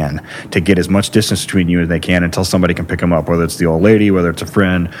they can to get as much distance between you as they can until somebody can pick them up, whether it's the old lady, whether it's a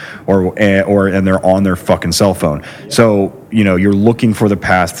friend, and they're on their fucking cell phone. So, you're looking for the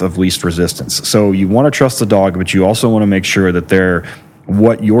path of least resistance. So you want to trust the dog, but you also want to make sure that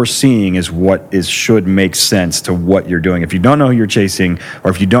what you're seeing is should make sense to what you're doing. If you don't know who you're chasing,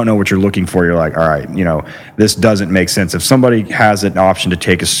 or if you don't know what you're looking for, you're like, all right, this doesn't make sense. If somebody has an option to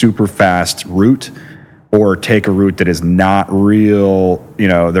take a super fast route or take a route that is not real,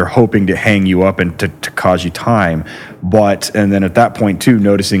 they're hoping to hang you up and to cause you time. And then at that point too,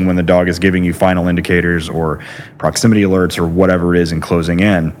 noticing when the dog is giving you final indicators or proximity alerts or whatever it is and closing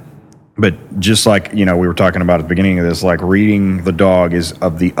in. But just like, we were talking about at the beginning of this, like reading the dog is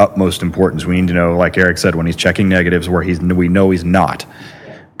of the utmost importance. We need to know, like Eric said, when he's checking negatives, where we know he's not.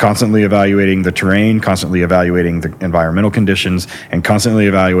 Constantly evaluating the terrain, constantly evaluating the environmental conditions, and constantly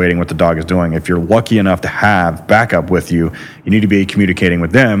evaluating what the dog is doing. If you're lucky enough to have backup with you, you need to be communicating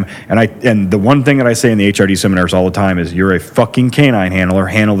with them. And the one thing that I say in the HRD seminars all the time is, you're a fucking canine handler,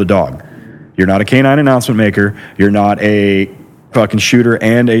 handle the dog. You're not a canine announcement maker. You're not a fucking shooter.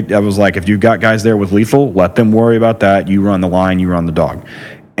 I was like, if you've got guys there with lethal, let them worry about that. You run the line, you run the dog.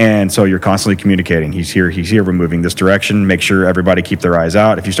 And so you're constantly communicating. He's here, we're moving this direction. Make sure everybody keep their eyes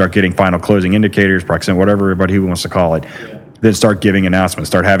out. If you start getting final closing indicators, proximity, whatever everybody who wants to call it, then start giving announcements.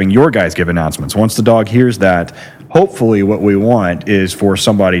 Start having your guys give announcements. Once the dog hears that, hopefully what we want is for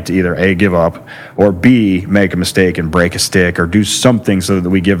somebody to either A, give up, or B, make a mistake and break a stick, or do something so that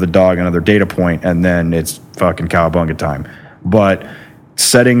we give the dog another data point, and then it's fucking cowabunga time. But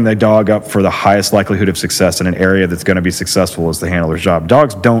setting the dog up for the highest likelihood of success in an area that's going to be successful is the handler's job.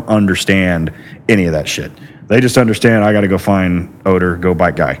 Dogs don't understand any of that shit. They just understand, I got to go find odor, go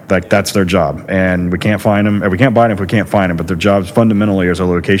bite guy. Like, that's their job. And we can't find them, we can't bite them if we can't find them, but their jobs fundamentally is a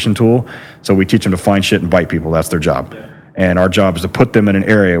location tool. So we teach them to find shit and bite people. That's their job. And our job is to put them in an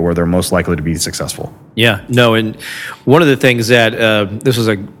area where they're most likely to be successful. Yeah, no, and one of the things that, this was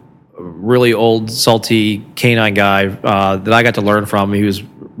a really old, salty canine guy that I got to learn from. He was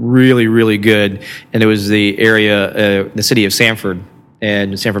really, really good, and it was the area, the city of Sanford,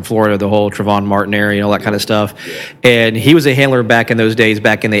 and Sanford, Florida, the whole Trayvon Martin area and all that kind of stuff. And he was a handler back in those days,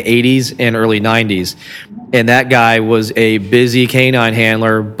 back in the 80s and early 90s. And that guy was a busy canine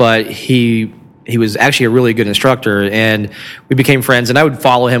handler, but he was actually a really good instructor, and we became friends. And I would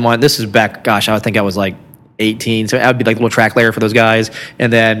follow him on, this is back, gosh, I think I was like 18, so I would be like a little track layer for those guys,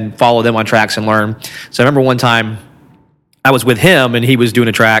 and then follow them on tracks and learn. So I remember one time I was with him, and he was doing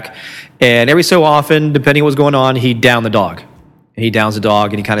a track, and every so often, depending on what was going on, he'd down the dog. And he downs the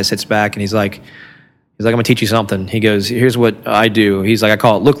dog, and he kind of sits back, and he's like, I'm going to teach you something. He goes, here's what I do. He's like, I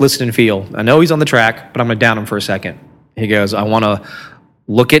call it look, listen, and feel. I know he's on the track, but I'm going to down him for a second. He goes, I want to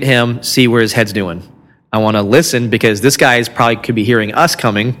look at him, see where his head's doing. I want to listen, because this guy probably could be hearing us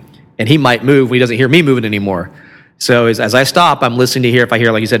coming, and he might move when he doesn't hear me moving anymore. So as I stop, I'm listening to hear if I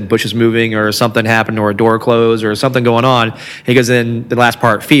hear, like you said, bushes moving or something happened or a door closed or something going on. He goes, then the last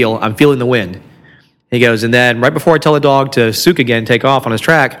part, feel. I'm feeling the wind. He goes, and then right before I tell the dog to sook again, take off on his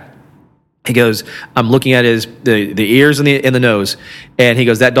track, he goes, I'm looking at the ears and the nose. And he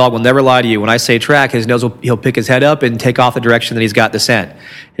goes, that dog will never lie to you. When I say track, his nose he'll pick his head up and take off the direction that he's got the scent.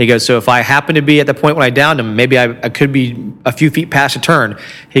 He goes, so if I happen to be at the point when I downed him, maybe I could be a few feet past a turn.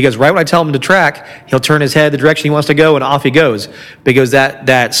 He goes, right when I tell him to track, he'll turn his head the direction he wants to go, and off he goes. Because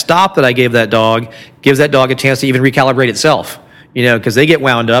that stop that I gave that dog gives that dog a chance to even recalibrate itself. Because they get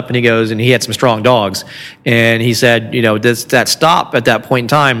wound up, and he goes, and he had some strong dogs. And he said, that stop at that point in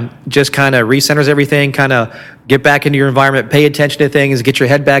time just kind of recenters everything, kind of get back into your environment, pay attention to things, get your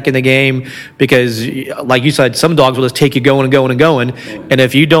head back in the game. Because, like you said, some dogs will just take you going and going and going. And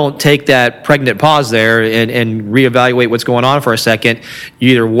if you don't take that pregnant pause there and reevaluate what's going on for a second, you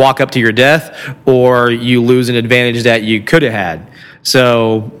either walk up to your death or you lose an advantage that you could have had.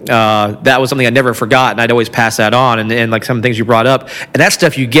 So that was something I never forgot, and I'd always pass that on. And like some of the things you brought up, and that's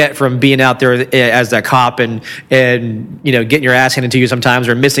stuff you get from being out there as that cop and getting your ass handed to you sometimes,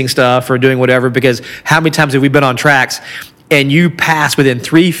 or missing stuff, or doing whatever. Because how many times have we been on tracks and you pass within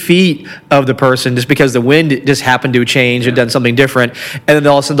 3 feet of the person just because the wind just happened to change and done something different, and then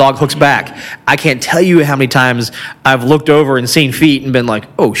all of a sudden the dog hooks back? I can't tell you how many times I've looked over and seen feet and been like,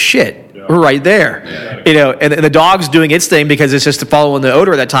 oh shit. We're right there, and the dog's doing its thing because it's just following the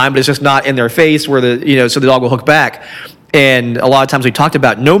odor at that time, but it's just not in their face where so the dog will hook back. And a lot of times we talked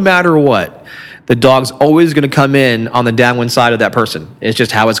about, no matter what, the dog's always going to come in on the downwind side of that person. It's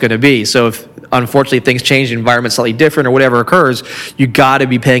just how it's going to be. So if unfortunately things change, the environment's slightly different or whatever occurs, you got to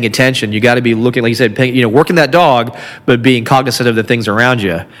be paying attention. You got to be looking, like you said, working that dog, but being cognizant of the things around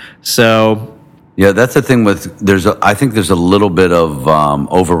you. So. Yeah, that's the thing with, I think there's a little bit of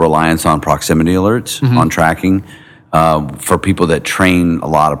over-reliance on proximity alerts, on tracking, for people that train a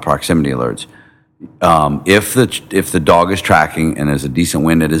lot of proximity alerts. If the dog is tracking and there's a decent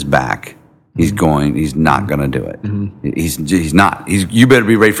wind at his back, he's not going to do it. He's not. You better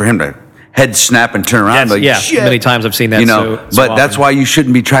be ready for him to head snap and turn around. Yes, Shit. Many times I've seen that. But that's why you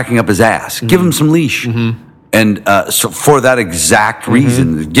shouldn't be tracking up his ass. Give him some leash. And so for that exact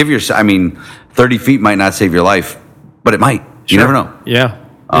reason, 30 feet might not save your life, but it might. You never know. Yeah.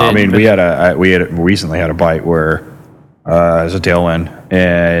 We recently had a bite where as a tailwind,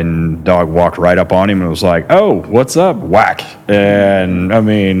 and dog walked right up on him and was like, "Oh, what's up?" Whack. And I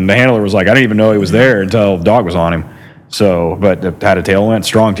mean, the handler was like, "I didn't even know he was there until the dog was on him." So, but it had a tailwind,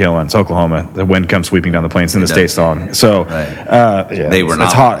 strong tailwind. It's Oklahoma. The wind comes sweeping down the plains in the state song. So, They were not.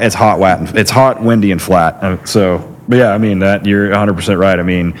 It's hot. It's hot, wet. It's hot, windy, and flat. But yeah, I mean that you're 100% right. I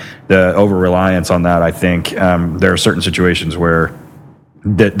mean the over reliance on that. I think there are certain situations where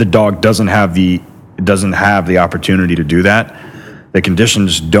the dog doesn't have the opportunity to do that. The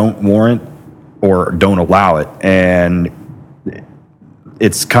conditions don't warrant or don't allow it, and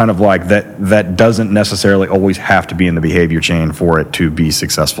it's kind of like that doesn't necessarily always have to be in the behavior chain for it to be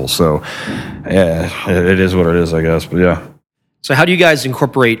successful. So it is what it is, I guess. But yeah. So how do you guys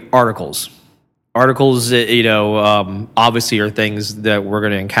incorporate articles? Articles, obviously are things that we're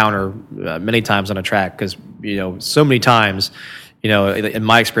going to encounter many times on a track because, so many times, in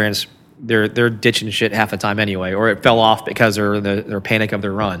my experience, they're ditching shit half the time anyway, or it fell off because they're in their panic of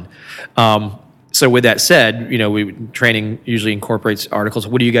their run. So with that said, training usually incorporates articles.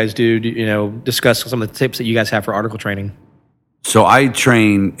 What do you guys do? Discuss some of the tips that you guys have for article training. So I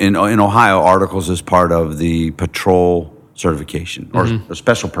train in Ohio. Articles is part of the patrol certification or a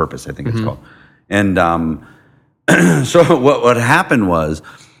special purpose, I think it's called. And so what happened was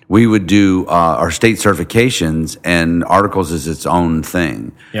we would do our state certifications, and articles is its own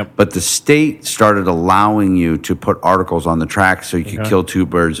thing. Yep. But the state started allowing you to put articles on the track so you could kill two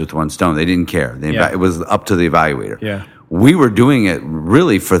birds with one stone. They didn't care. It was up to the evaluator. Yeah. We were doing it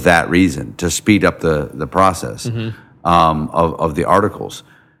really for that reason, to speed up the process of the articles.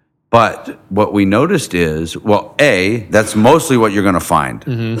 But what we noticed is, that's mostly what you're going to find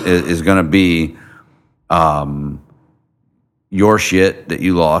is going to be your shit that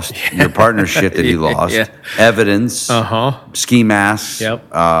you lost, your partner's shit that he lost, evidence, ski masks,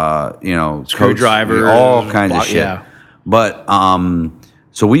 screwdriver, all kinds of shit. Yeah. But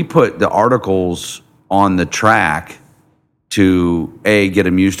so we put the articles on the track to get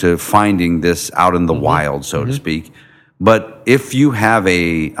them used to finding this out in the wild, so to speak. But if you have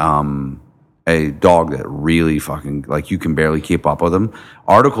a dog that really fucking, like, you can barely keep up with him,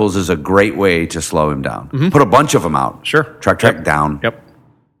 articles is a great way to slow him down. Put a bunch of them out. Sure. Track down. Yep.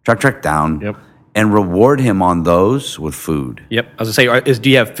 Track down. Yep. And reward him on those with food. Yep. I was going to say, do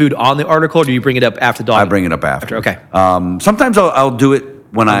you have food on the article, or do you bring it up after the dog? I bring it up after. Okay. Sometimes I'll do it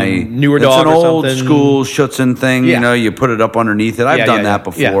when newer dog or something. It's an old school Schutzen thing. Yeah. You put it up underneath it. I've done that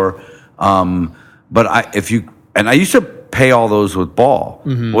before. Yeah. But I used to pay all those with ball.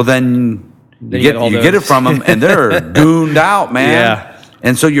 Well, then you get it from them, and they're gooned out, man. Yeah.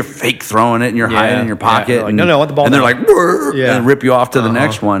 And so you're fake throwing it, and you're hiding in your pocket. Yeah. Like, no, I want the ball. And they're like, and rip you off to the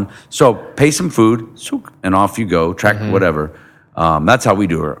next one. So pay some food, and off you go. Track whatever. That's how we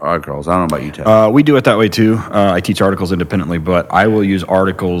do our articles. I don't know about you, Ted. We do it that way too. I teach articles independently, but I will use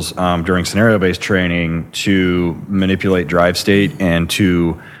articles during scenario-based training to manipulate drive state and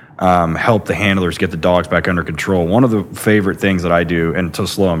to help the handlers get the dogs back under control. One of the favorite things that I do, and to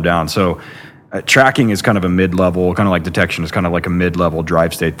slow them down. So tracking is kind of a mid-level, kind of like detection is kind of like a mid-level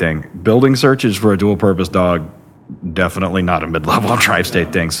drive state thing. Building searches for a dual-purpose dog, definitely not a mid-level drive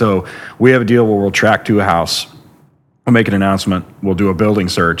state thing. So we have a deal where we'll track to a house. We'll make an announcement. We'll do a building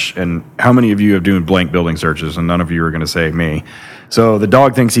search. And how many of you have doing blank building searches? And none of you are going to say me. So the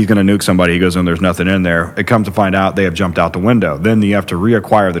dog thinks he's going to nuke somebody. He goes in, there's nothing in there. It comes to find out they have jumped out the window. Then you have to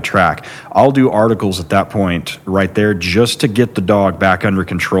reacquire the track. I'll do articles at that point right there just to get the dog back under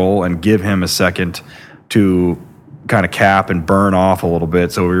control and give him a second to kind of cap and burn off a little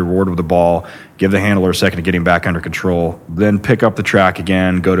bit. So we reward with the ball, give the handler a second to get him back under control, then pick up the track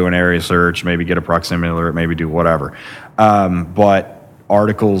again, go to an area search, maybe get a proximity alert, maybe do whatever. But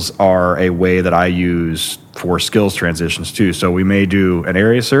articles are a way that I use for skills transitions too. So we may do an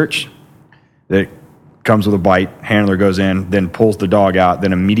area search that comes with a bite, handler goes in, then pulls the dog out,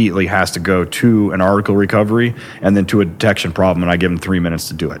 then immediately has to go to an article recovery and then to a detection problem, and I give them 3 minutes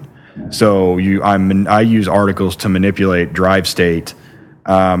to do it. So I use articles to manipulate drive state,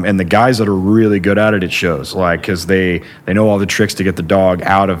 and the guys that are really good at it, it shows, like, because they know all the tricks to get the dog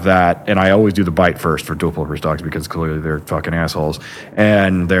out of that. And I always do the bite first for dual purpose dogs because clearly they're fucking assholes,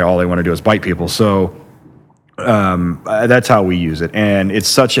 and all they want to do is bite people. So that's how we use it, and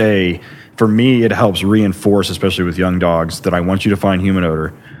it's for me, it helps reinforce, especially with young dogs, that I want you to find human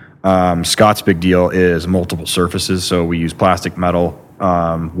odor. Scott's big deal is multiple surfaces, so we use plastic, metal,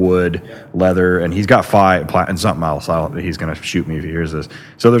 wood, leather, and he's got 5 and something else. He's going to shoot me if he hears this.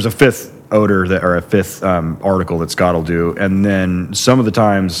 So there's a 5th odor or a 5th article that Scott will do, and then some of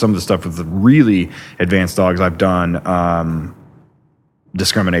the stuff with the really advanced dogs I've done.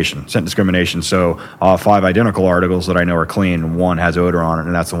 scent discrimination. So I'll have 5 identical articles that I know are clean, and 1 has odor on it,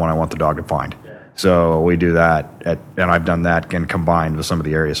 and that's the one I want the dog to find. So we do that, and I've done that and combined with some of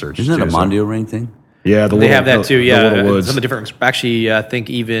the area searches. Isn't that too, a Mondio ring thing? Yeah, They have that too. Yeah, the Little Woods. some of the different. Actually, I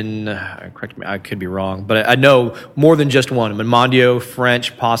think even correct me, I could be wrong, but I know more than just one. Mondio,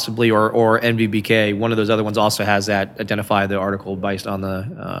 French, possibly, or NVBK. One of those other ones also has that identify the article based on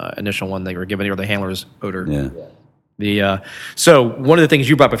the initial one they were given or the handler's odor. Yeah. So one of the things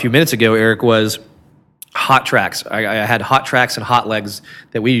you brought up a few minutes ago, Eric, was hot tracks. I had hot tracks and hot legs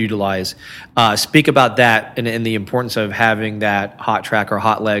that we utilize. Speak about that and the importance of having that hot track or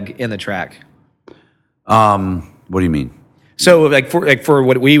hot leg in the track. What do you mean? So for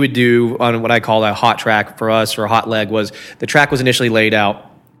what we would do on what I call a hot track for us or a hot leg was the track was initially laid out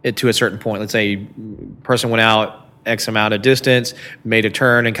to a certain point. Let's say person went out X amount of distance, made a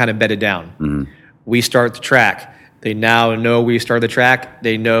turn and kind of bedded down. Mm-hmm. We start the track. They now know we started the track.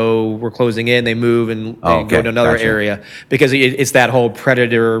 They know we're closing in. They move and they go to another area because it's that whole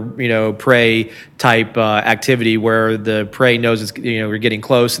predator, prey type activity where the prey knows it's you're getting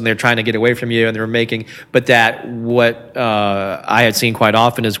close and they're trying to get away from you and they're making. But what I had seen quite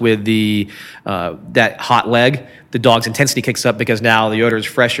often is with the that hot leg, the dog's intensity kicks up because now the odor is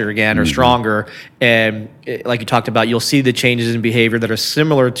fresher again or stronger. And like you talked about, you'll see the changes in behavior that are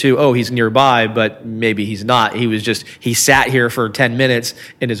similar to, he's nearby, but maybe he's not. He sat here for 10 minutes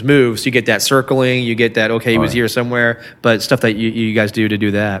in his move. So you get that circling, you get that, he was here somewhere, but stuff that you guys do to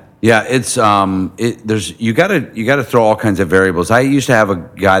do that. Yeah, it's you gotta throw all kinds of variables. I used to have a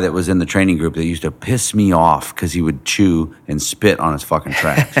guy that was in the training group that used to piss me off because he would chew and spit on his fucking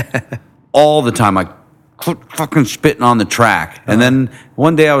tracks. All the time, fucking spitting on the track. And then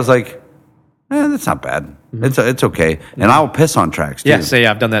one day I was like, that's not bad. It's okay. And I'll piss on tracks too. Yeah,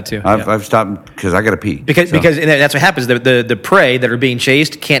 I've done that too. I've stopped because I got to pee. Because and that's what happens. The prey that are being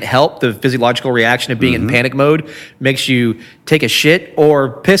chased can't help the physiological reaction of being in panic mode. Makes you take a shit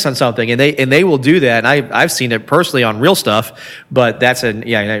or piss on something, and they will do that. And I've seen it personally on real stuff, but that's a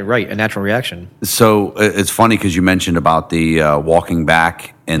natural reaction. So it's funny because you mentioned about the walking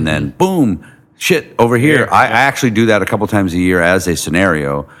back and then boom. Shit, over here. I actually do that a couple times a year as a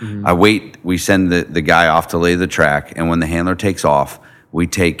scenario. We send the guy off to lay the track, and when the handler takes off, we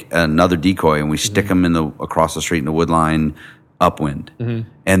take another decoy and we stick him across the street in the wood line upwind.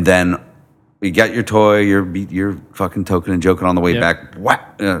 And then you got your toy, you're fucking token and joking on the way back.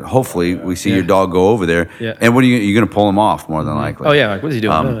 Hopefully, we see your dog go over there. Yeah. And what are you're going to pull him off more than likely. Oh, yeah. What is he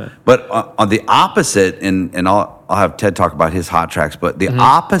doing? But on the opposite, and I'll have Ted talk about his hot tracks, but the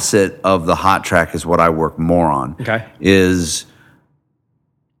opposite of the hot track is what I work more on. Okay. Is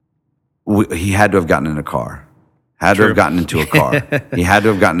he had to have gotten in a car. Had to have gotten into a car. He had to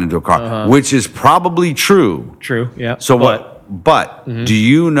have gotten into a car, which is probably true. True, yeah. So But do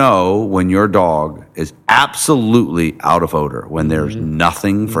you know when your dog is absolutely out of odor, when there's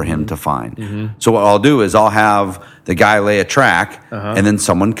nothing for him to find? So what I'll do is I'll have the guy lay a track and then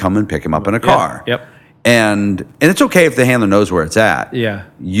someone come and pick him up in a car. Yep. And it's okay if the handler knows where it's at. Yeah.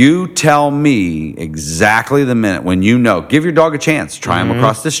 You tell me exactly the minute when you know. Give your dog a chance. Try him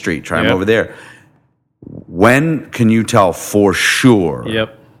across the street. Try him over there. When can you tell for sure?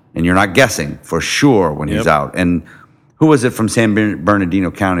 Yep. And you're not guessing for sure when he's out. And who was it from San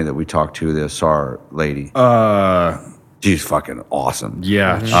Bernardino County that we talked to, the SAR lady? She's fucking awesome.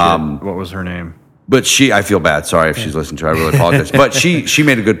 Yeah. What was her name? But I feel bad. Sorry if she's listening to her. I really apologize. But she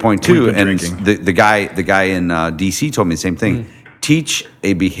made a good point too. And the guy in DC told me the same thing. Teach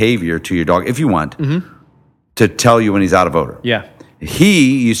a behavior to your dog if you want to tell you when he's out of odor. Yeah.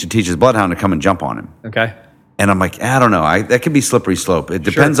 He used to teach his bloodhound to come and jump on him. Okay. And I'm like, I don't know. That could be slippery slope. It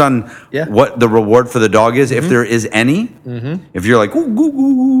depends on what the reward for the dog is, if there is any. If you're like, ooh,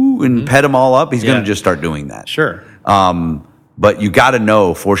 ooh, ooh, and pet him all up, he's going to just start doing that. Sure. But you got to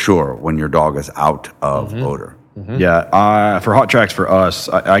know for sure when your dog is out of odor. Yeah. For hot tracks for us,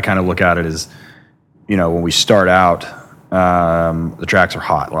 I kind of look at it as, when we start out, the tracks are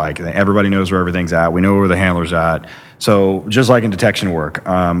hot. Like everybody knows where everything's at. We know where the handler's at. So just like in detection work,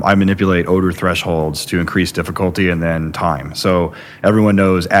 I manipulate odor thresholds to increase difficulty and then time. So everyone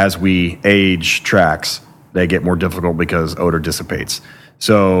knows as we age tracks, they get more difficult because odor dissipates.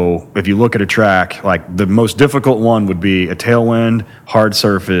 So if you look at a track, like the most difficult one would be a tailwind, hard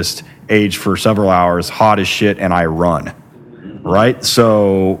surfaced, aged for several hours, hot as shit, and I run. right?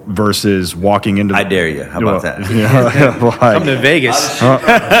 So versus walking into I dare you. How about that? Come to Vegas.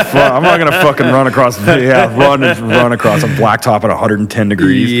 I'm not gonna fucking run across run across a blacktop at 110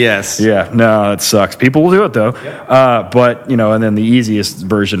 degrees. Yes. Yeah. No, it sucks. People will do it though. But and then the easiest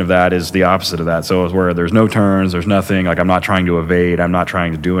version of that is the opposite of that. So it's where there's no turns, there's nothing. Like I'm not trying to evade. I'm not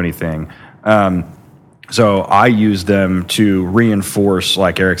trying to do anything. So I use them to reinforce,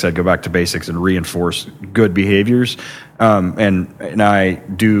 like Eric said, go back to basics and reinforce good behaviors. And I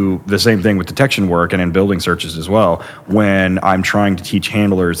do the same thing with detection work and in building searches as well when I'm trying to teach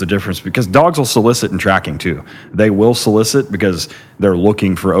handlers the difference, because dogs will solicit in tracking too. They will solicit because they're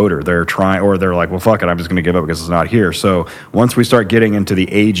looking for odor. They're trying, or they're like, well, fuck it, I'm just going to give up because it's not here. So once we start getting into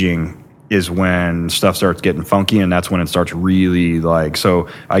the aging is when stuff starts getting funky, and that's when it starts really like, so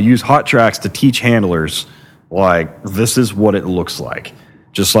I use hot tracks to teach handlers, like, this is what it looks like.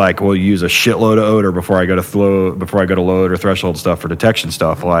 Just like we'll use a shitload of odor before I go to load or threshold stuff for detection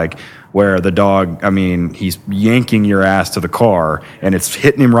stuff, like where the dog, he's yanking your ass to the car and it's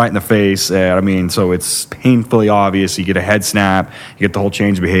hitting him right in the face. And so it's painfully obvious. You get a head snap, you get the whole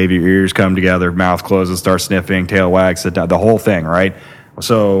change of behavior, ears come together, mouth closes, start sniffing, tail wags, sit down, the whole thing, right?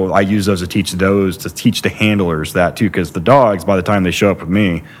 So I use those to teach the handlers that too, because the dogs, by the time they show up with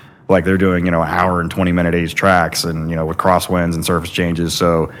me, like they're doing, hour and 20-minute age tracks and, with crosswinds and surface changes.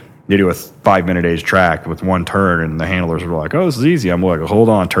 So they do a 5-minute age track with one turn, and the handlers are like, oh, this is easy. I'm like, hold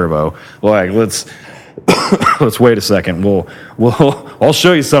on, Turbo. Like, let's wait a second. I'll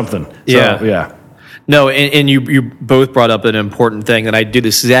show you something. Yeah. No, and you both brought up an important thing, and I do the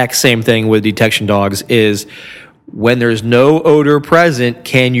exact same thing with detection dogs is when there's no odor present,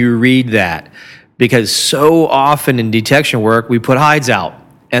 can you read that? Because so often in detection work, we put hides out.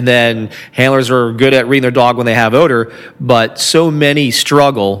 And then handlers are good at reading their dog when they have odor, but so many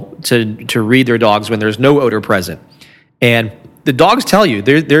struggle to read their dogs when there's no odor present. And the dogs tell you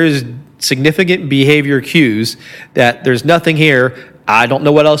there is significant behavior cues that there's nothing here. I don't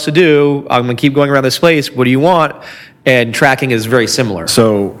know what else to do. I'm going to keep going around this place. What do you want? And tracking is very similar.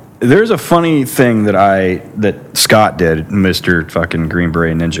 So there's a funny thing that Scott did, Mr. fucking Green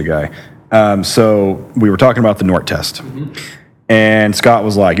Beret Ninja guy. So we were talking about the Nort test. Mm-hmm. And Scott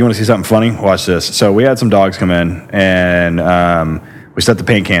was like, you want to see something funny? Watch this. So we had some dogs come in, and we set the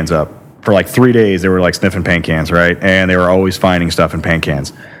paint cans up. For like 3 days, they were like sniffing paint cans, right? And they were always finding stuff in paint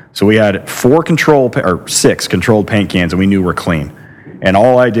cans. So we had 6 controlled paint cans, and we knew were clean. And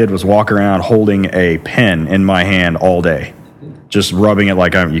all I did was walk around holding a pen in my hand all day, just rubbing it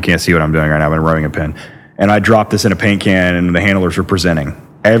like you can't see what I'm doing right now, but I'm rubbing a pen. And I dropped this in a paint can, and the handlers were presenting.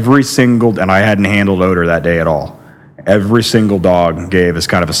 And I hadn't handled odor that day at all. Every single dog gave us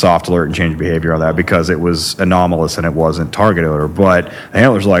kind of a soft alert and change behavior on that because it was anomalous and it wasn't target odor. But the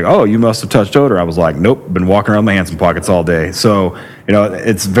handler's like, oh, you must have touched odor. I was like, nope, been walking around my hands and pockets all day. So,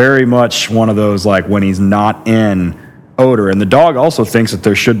 it's very much one of those, like, when he's not in odor. And the dog also thinks that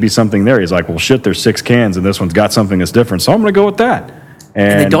there should be something there. He's like, well, shit, there's 6 cans and this one's got something that's different. So I'm going to go with that.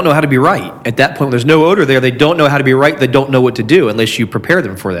 And they don't know how to be right. At that point, when there's no odor there, they don't know how to be right. They don't know what to do unless you prepare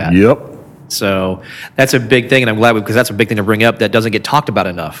them for that. Yep. So that's a big thing, and I'm glad because that's a big thing to bring up that doesn't get talked about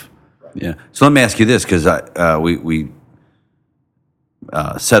enough. Yeah. So let me ask you this, because we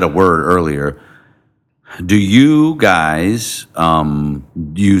said a word earlier. Do you guys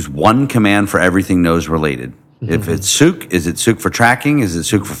use one command for everything nose related? Mm-hmm. If it's souk, is it souk for tracking? Is it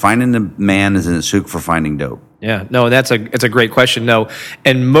souk for finding the man? Is it souk for finding dope? Yeah. No, it's a great question. No,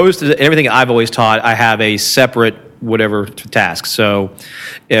 and everything I've always taught, I have a separate whatever task. So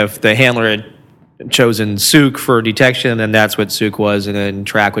if the handler had chosen souk for detection, then that's what souk was, and then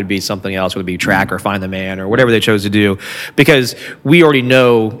track would be something else. It would be track or find the man or whatever they chose to do, because we already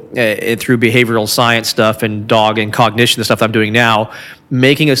know through behavioral science stuff and dog and cognition, the stuff I'm doing now,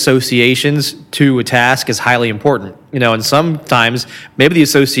 making associations to a task is highly important. And sometimes maybe the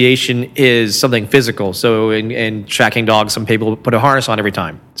association is something physical. So in tracking dogs, some people put a harness on every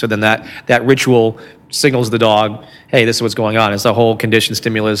time. So then that ritual signals the dog, hey, this is what's going on. It's the whole condition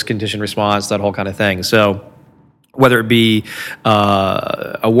stimulus, condition response, that whole kind of thing. So whether it be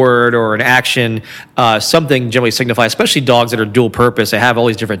a word or an action, something generally signifies, especially dogs that are dual purpose, they have all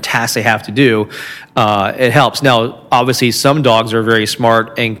these different tasks they have to do, it helps. Now, obviously, some dogs are very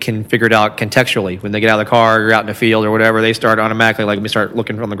smart and can figure it out contextually. When they get out of the car or out in the field or whatever, they start automatically, like, let me start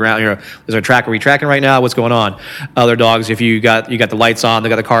looking from the ground. Is there a track? Are we tracking right now? What's going on? Other dogs, if you got the lights on, they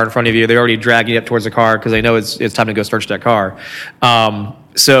got the car in front of you, they're already dragging you up towards the car because they know it's time to go search that car.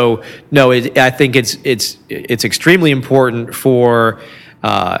 So no, I think it's extremely important for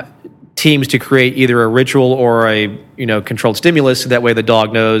teams to create either a ritual or a controlled stimulus, so that way the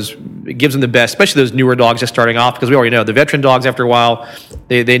dog knows, it gives them the best, especially those newer dogs just starting off, because we already know the veteran dogs after a while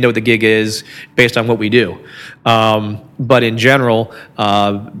they know what the gig is based on what we do. But in general,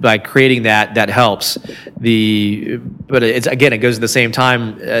 by creating that helps. But it's, again, it goes at the same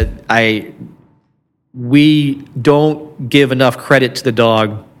time. We don't give enough credit to the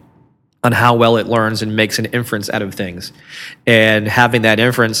dog on how well it learns and makes an inference out of things. And having that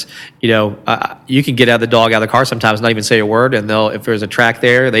inference, you can get out of the dog out of the car sometimes, not even say a word, and if there's a track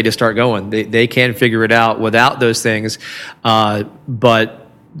there, they just start going. They can figure it out without those things. But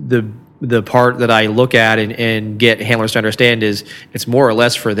the part that I look at and get handlers to understand is it's more or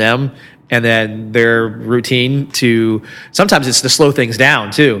less for them, and then their routine to, sometimes it's to slow things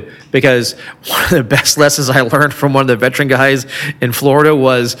down too, because one of the best lessons I learned from one of the veteran guys in Florida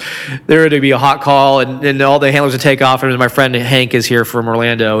was there would be a hot call and all the handlers would take off, and my friend Hank is here from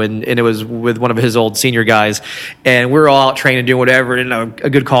Orlando, and it was with one of his old senior guys, and we're all out training, doing whatever, and a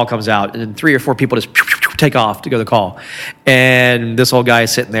good call comes out, and 3 or 4 people just take off to go to the call, and this old guy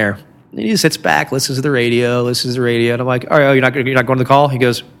is sitting there, and he sits back, listens to the radio, and I'm like, all right, you're not going to the call? He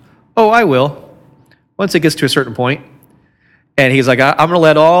goes, oh, I will, once it gets to a certain point. And he's like, I'm going to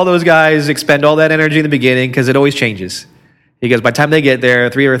let all those guys expend all that energy in the beginning, because it always changes. He goes, by the time they get there,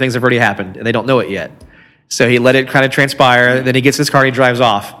 3 other things have already happened, and they don't know it yet. So he let it kind of transpire, then he gets his car and he drives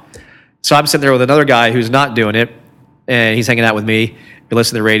off. So I'm sitting there with another guy who's not doing it, and he's hanging out with me. We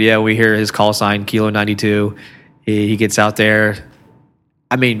listen to the radio, we hear his call sign, Kilo 92. He gets out there.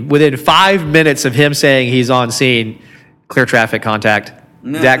 I mean, within 5 minutes of him saying he's on scene, clear traffic, contact,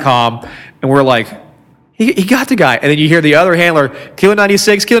 that calm, and we're like, he got the guy. And then you hear the other handler, Kilo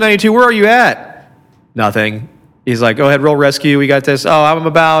 96, Kilo 92, where are you at? Nothing. He's like, go ahead, roll rescue, we got this. Oh, I'm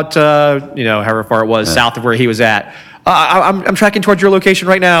about, however far it was, south of where he was at. I'm tracking towards your location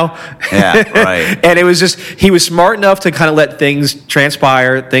right now. Yeah, right. And it was just, he was smart enough to kind of let things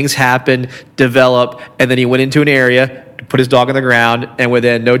transpire, things happen, develop, and then he went into an area, put his dog on the ground, and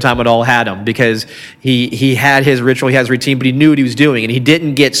within no time at all had him, because he had his ritual, he had his routine, but he knew what he was doing, and he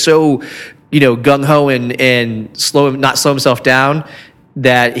didn't get so gung-ho and not slow himself down,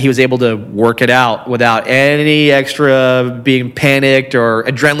 that he was able to work it out without any extra being panicked or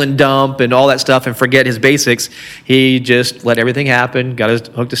adrenaline dump and all that stuff and forget his basics. He just let everything happen,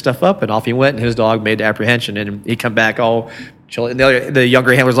 hooked his stuff up, and off he went, and his dog made the apprehension, and he'd come back all chill. And the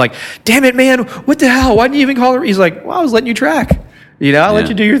younger handler's like, damn it, man, what the hell? Why didn't you even call her? He's like, well, I was letting you track. I let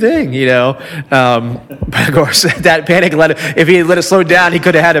you do your thing, But of course, that panic if he had let it slow down, he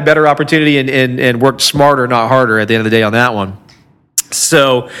could have had a better opportunity and worked smarter, not harder at the end of the day on that one.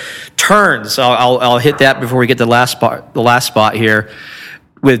 So turns, I'll hit that before we get to the last spot here.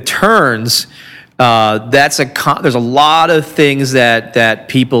 With turns, there's a lot of things that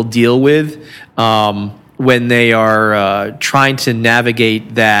people deal with when they are trying to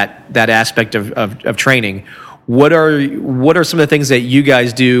navigate that aspect of training. What are some of the things that you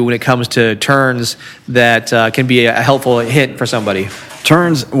guys do when it comes to turns that can be a helpful hint for somebody?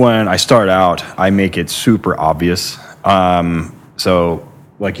 Turns, when I start out, I make it super obvious. So,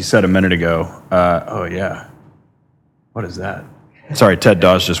 like you said a minute ago, what is that? Sorry, Ted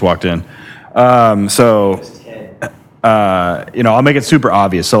Dawes just walked in. I'll make it super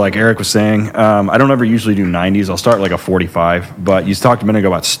obvious. So, like Eric was saying, I don't ever usually do 90s. I'll start like a 45. But you talked a minute ago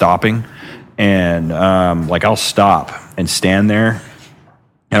about stopping, and I'll stop and stand there,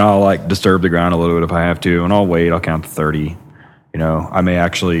 and I'll disturb the ground a little bit if I have to, and I'll wait. I'll count to 30. I may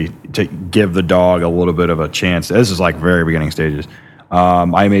actually give the dog a little bit of a chance. This is very beginning stages.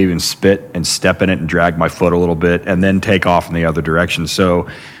 I may even spit and step in it and drag my foot a little bit and then take off in the other direction. So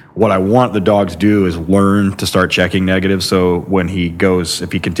what I want the dog to do is learn to start checking negatives. So when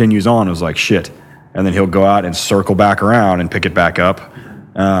if he continues on, it was like, shit. And then he'll go out and circle back around and pick it back up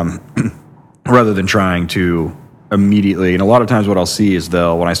rather than trying to immediately. And a lot of times what I'll see is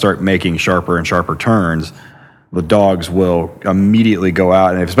when I start making sharper and sharper turns, the dogs will immediately go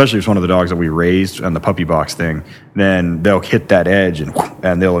out, and especially if it's one of the dogs that we raised on the puppy box thing, then they'll hit that edge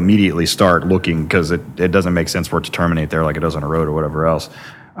and they'll immediately start looking, because it doesn't make sense for it to terminate there like it does on a road or whatever else.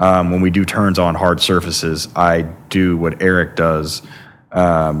 When we do turns on hard surfaces, I do what Eric does,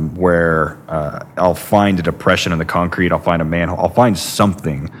 where I'll find a depression in the concrete, I'll find a manhole, I'll find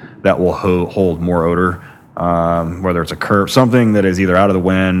something that will hold more odor, whether it's a curb, something that is either out of the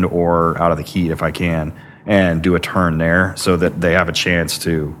wind or out of the heat if I can, and do a turn there so that they have a chance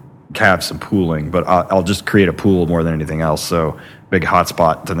to have some pooling. But I'll just create a pool more than anything else. So big hot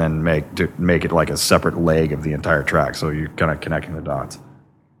spot to then make it like a separate leg of the entire track. So you're kind of connecting the dots.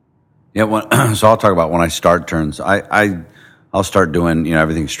 Yeah. So I'll talk about when I start turns. I I'll start doing,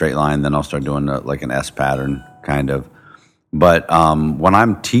 everything straight line. Then I'll start doing like an S pattern kind of. But when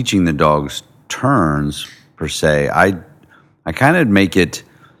I'm teaching the dogs turns per se, I kind of make it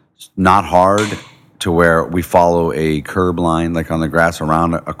not hard to where we follow a curb line, like on the grass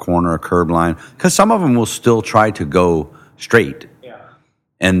around a corner, a curb line, because some of them will still try to go straight. Yeah.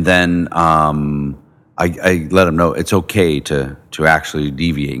 And then I let them know it's okay to actually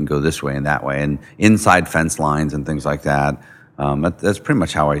deviate and go this way and that way, and inside fence lines and things like that. That's pretty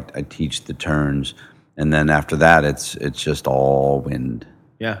much how I teach the turns. And then after that, it's just all wind.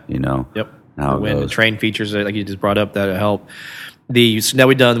 Yeah. Yep. How the wind, the train features like you just brought up that help. So now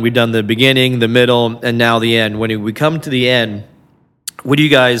we've done the beginning, the middle, and now the end. When we come to the end, what do you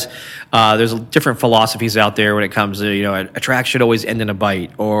guys? There's different philosophies out there when it comes to a track should always end in a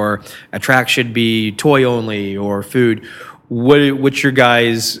bite, or a track should be toy only, or food. What's your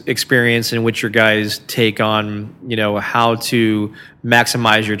guys' experience and what's your guys' take on how to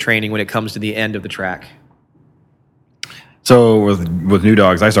maximize your training when it comes to the end of the track? So with new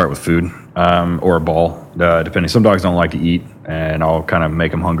dogs, I start with food or a ball, depending. Some dogs don't like to eat, and I'll kind of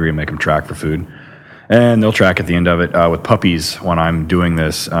make them hungry and make them track for food. And they'll track at the end of it. With puppies, when I'm doing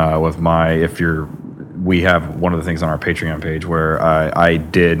this, we have one of the things on our Patreon page where I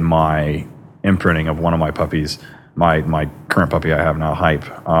did my imprinting of one of my puppies, my current puppy I have now, Hype,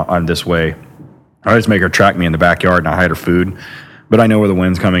 on this way. I just make her track me in the backyard, and I hide her food. But I know where the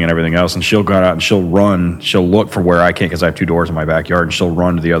wind's coming and everything else, and she'll go out and she'll run. She'll look for where I can't, because I have 2 doors in my backyard, and she'll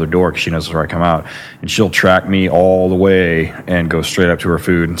run to the other door because she knows where I come out. And she'll track me all the way and go straight up to her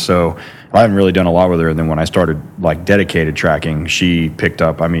food. So I haven't really done a lot with her. And then when I started like dedicated tracking, she picked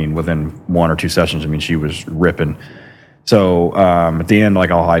up, within 1 or 2 sessions, she was ripping. So at the end,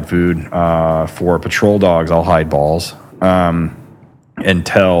 like I'll hide food. For patrol dogs, I'll hide balls. And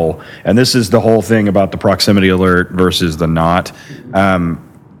this is the whole thing about the proximity alert versus the not.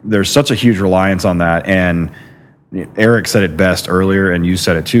 There's such a huge reliance on that, and Eric said it best earlier, and you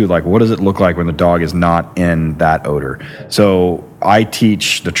said it too. Like, what does it look like when the dog is not in that odor? So I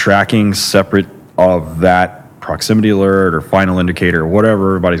teach the tracking separate of that proximity alert or final indicator, or whatever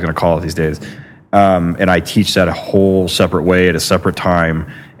everybody's going to call it these days. And I teach that a whole separate way at a separate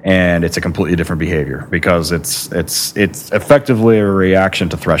time. And it's a completely different behavior because it's effectively a reaction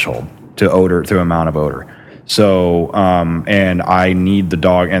to threshold, to odor, to amount of odor. So, and I need the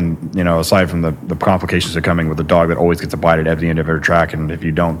dog, and aside from the complications that are coming with the dog that always gets a bite at the end of every track, and if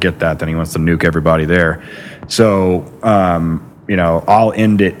you don't get that, then he wants to nuke everybody there. So, I'll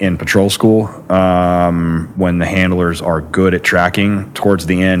end it in patrol school when the handlers are good at tracking. Towards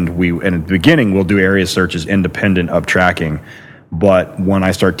the end, in the beginning, we'll do area searches independent of tracking. But when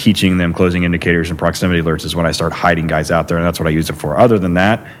I start teaching them closing indicators and proximity alerts is when I start hiding guys out there, and that's what I use it for. Other than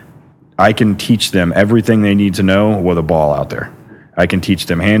that, I can teach them everything they need to know with a ball out there. I can teach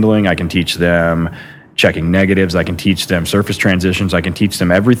them handling. I can teach them checking negatives. I can teach them surface transitions. I can teach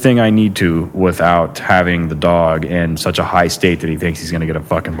them everything I need to without having the dog in such a high state that he thinks he's going to get a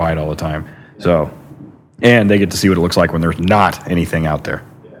fucking bite all the time. So, and they get to see what it looks like when there's not anything out there.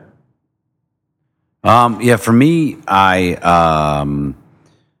 For me, I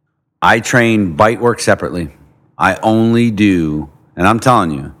train bite work separately. I only do, and I'm telling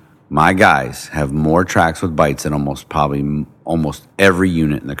you, my guys have more tracks with bites than almost every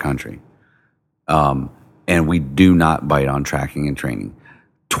unit in the country. And we do not bite on tracking and training.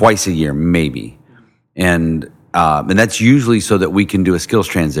 Twice a year, maybe. And that's usually so that we can do a skills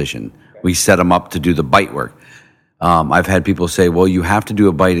transition. We set them up to do the bite work. I've had people say, well, you have to do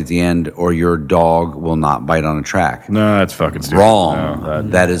a bite at the end or your dog will not bite on a track. No, that's fucking stupid. Wrong. No,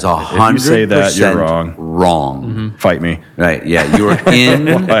 that is 100% if you say that, you're wrong. Wrong. Mm-hmm. Fight me. Right, yeah, you're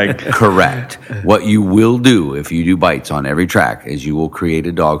correct. What you will do if you do bites on every track is you will create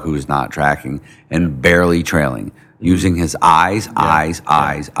a dog who is not tracking and barely trailing, using his eyes.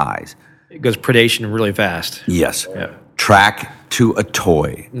 It goes predation really fast. Yes. Yeah. Track to a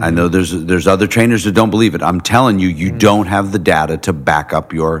toy. Mm-hmm. I know there's other trainers that don't believe it. I'm telling you, you don't have the data to back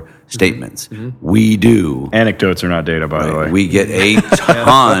up your statements. Mm-hmm. We do. Anecdotes are not data, by the way. We get a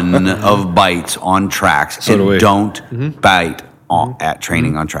ton of bites on tracks and don't bite at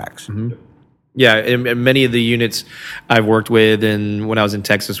training on tracks. Mm-hmm. Yeah, and many of the units I've worked with, and when I was in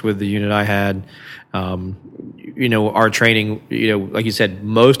Texas with the unit I had, our training, like you said,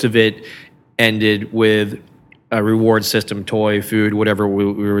 most of it ended with a reward system, toy, food, whatever we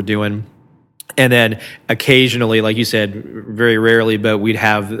were doing. And then occasionally, like you said, very rarely, but we'd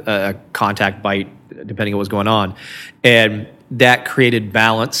have a contact bite, depending on what's going on. And that created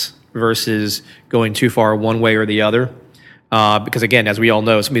balance versus going too far one way or the other. Because again, as we all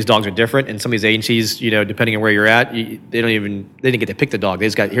know, some of these dogs are different, and some of these agencies, depending on where you're at, they didn't get to pick the dog. They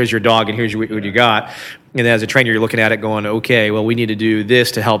just got, here's your dog and here's what you got. And then as a trainer, you're looking at it going, okay, well, we need to do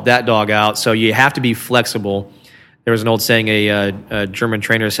this to help that dog out. So you have to be flexible. There was an old saying a German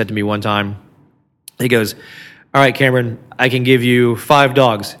trainer said to me one time. He goes, all right, Cameron, I can give you 5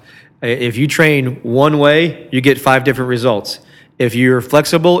 dogs. If you train one way, you get 5 different results. If you're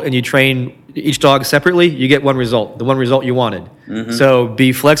flexible and you train each dog separately, you get one result, the one result you wanted. Mm-hmm. So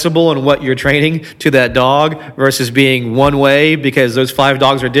be flexible in what you're training to that dog versus being one way, because those 5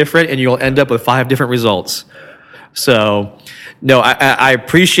 dogs are different and you'll end up with 5 different results. So, no, I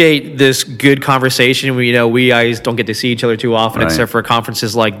appreciate this good conversation. We guys don't get to see each other too often, right, except for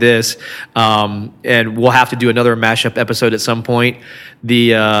conferences like this. And we'll have to do another mashup episode at some point.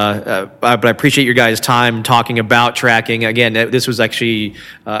 But I appreciate your guys' time talking about tracking. Again, this was actually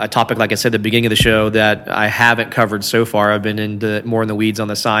a topic, like I said at the beginning of the show, that I haven't covered so far. I've been more in the weeds on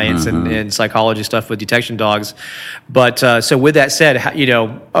the science and psychology stuff with detection dogs. But so with that said,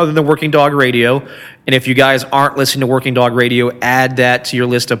 other than the Working Dog Radio, and if you guys aren't listening to Working Dog Radio, add that to your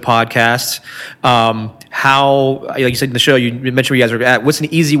list of podcasts. How, like you said in the show, you mentioned where you guys are at. What's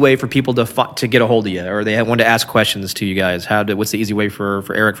an easy way for people to get a hold of you, or they want to ask questions to you guys? What's the easy way for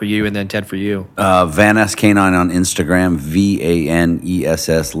Eric for you, and then Ted for you? Van S K9 on Instagram,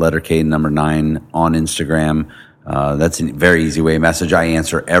 VANESS letter K number 9 on Instagram. That's a very easy way. Message. I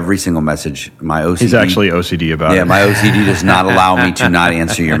answer every single message. My OCD. He's actually OCD about it. Yeah, my OCD does not allow me to not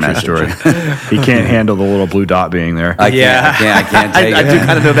answer your message. He can't handle the little blue dot being there. I can't take it. I do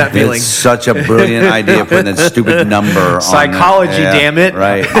kind of know that feeling. It's such a brilliant idea putting that stupid number Psychology, on damn it.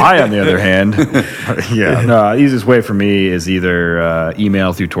 Right. I, on the other hand, easiest way for me is either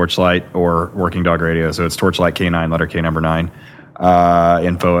email through Torchlight or Working Dog Radio. So it's Torchlight K9, letter K number 9.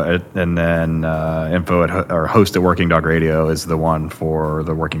 Info or host at Working Dog Radio is the one for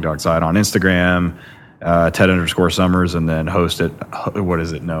the Working Dog side. On Instagram, Ted_Summers, and then host at, what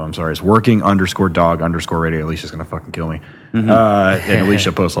is it? No, I'm sorry. It's Working_Dog_Radio. Alicia's going to fucking kill me. And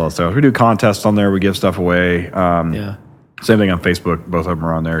Alicia posts all that stuff. We do contests on there. We give stuff away. Same thing on Facebook. Both of them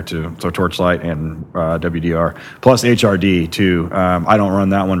are on there too. So Torchlight and WDR. Plus HRD too. I don't run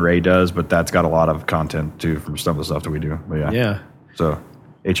that one. Ray does, but that's got a lot of content too from some of the stuff that we do. But yeah. So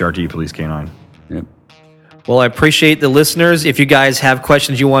HRD, Police K9. Yep. Well, I appreciate the listeners. If you guys have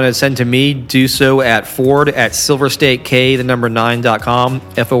questions you want to send to me, do so at Ford@SilverStateK9.com,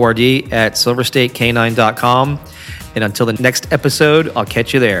 FORD@SilverStateK9.com. And until the next episode, I'll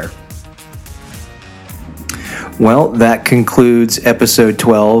catch you there. Well, that concludes episode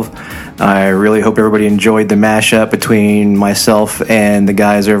 12. I really hope everybody enjoyed the mashup between myself and the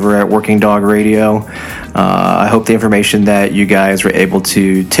guys over at Working Dog Radio. I hope the information that you guys were able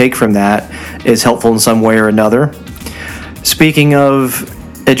to take from that is helpful in some way or another. Speaking of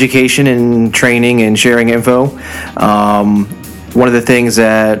education and training and sharing info, one of the things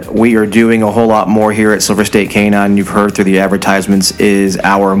that we are doing a whole lot more here at Silver State Canine, you've heard through the advertisements, is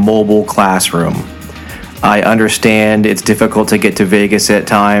our mobile classroom. I understand it's difficult to get to Vegas at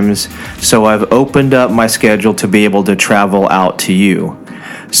times, so I've opened up my schedule to be able to travel out to you.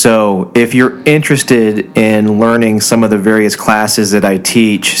 So if you're interested in learning some of the various classes that I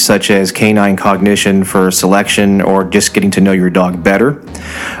teach, such as canine cognition for selection, or just getting to know your dog better,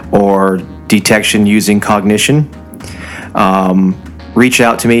 or detection using cognition, reach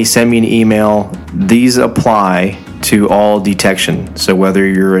out to me, send me an email. These apply to all detection. So whether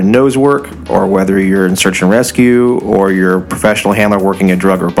you're in nose work, or whether you're in search and rescue, or you're a professional handler working a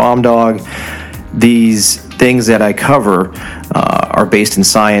drug or bomb dog, these things that I cover are based in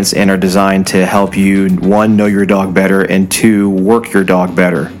science and are designed to help you, 1, know your dog better, and 2, work your dog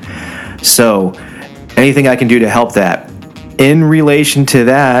better. So anything I can do to help that. In relation to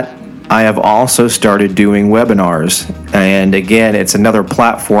that, I have also started doing webinars, and again, it's another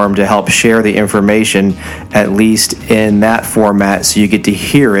platform to help share the information, at least in that format, so you get to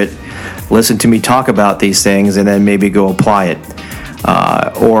hear it, listen to me talk about these things, and then maybe go apply it,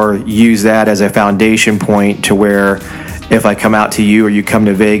 or use that as a foundation point to where if I come out to you or you come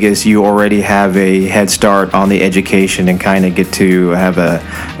to Vegas, you already have a head start on the education and kind of get to have a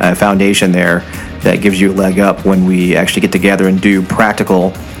foundation there that gives you a leg up when we actually get together and do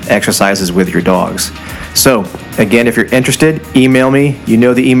practical exercises with your dogs. So again, if you're interested, email me. You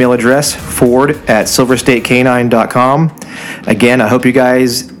know the email address, Ford@SilverStateK9.com. Again, I hope you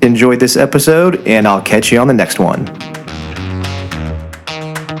guys enjoyed this episode, and I'll catch you on the next one.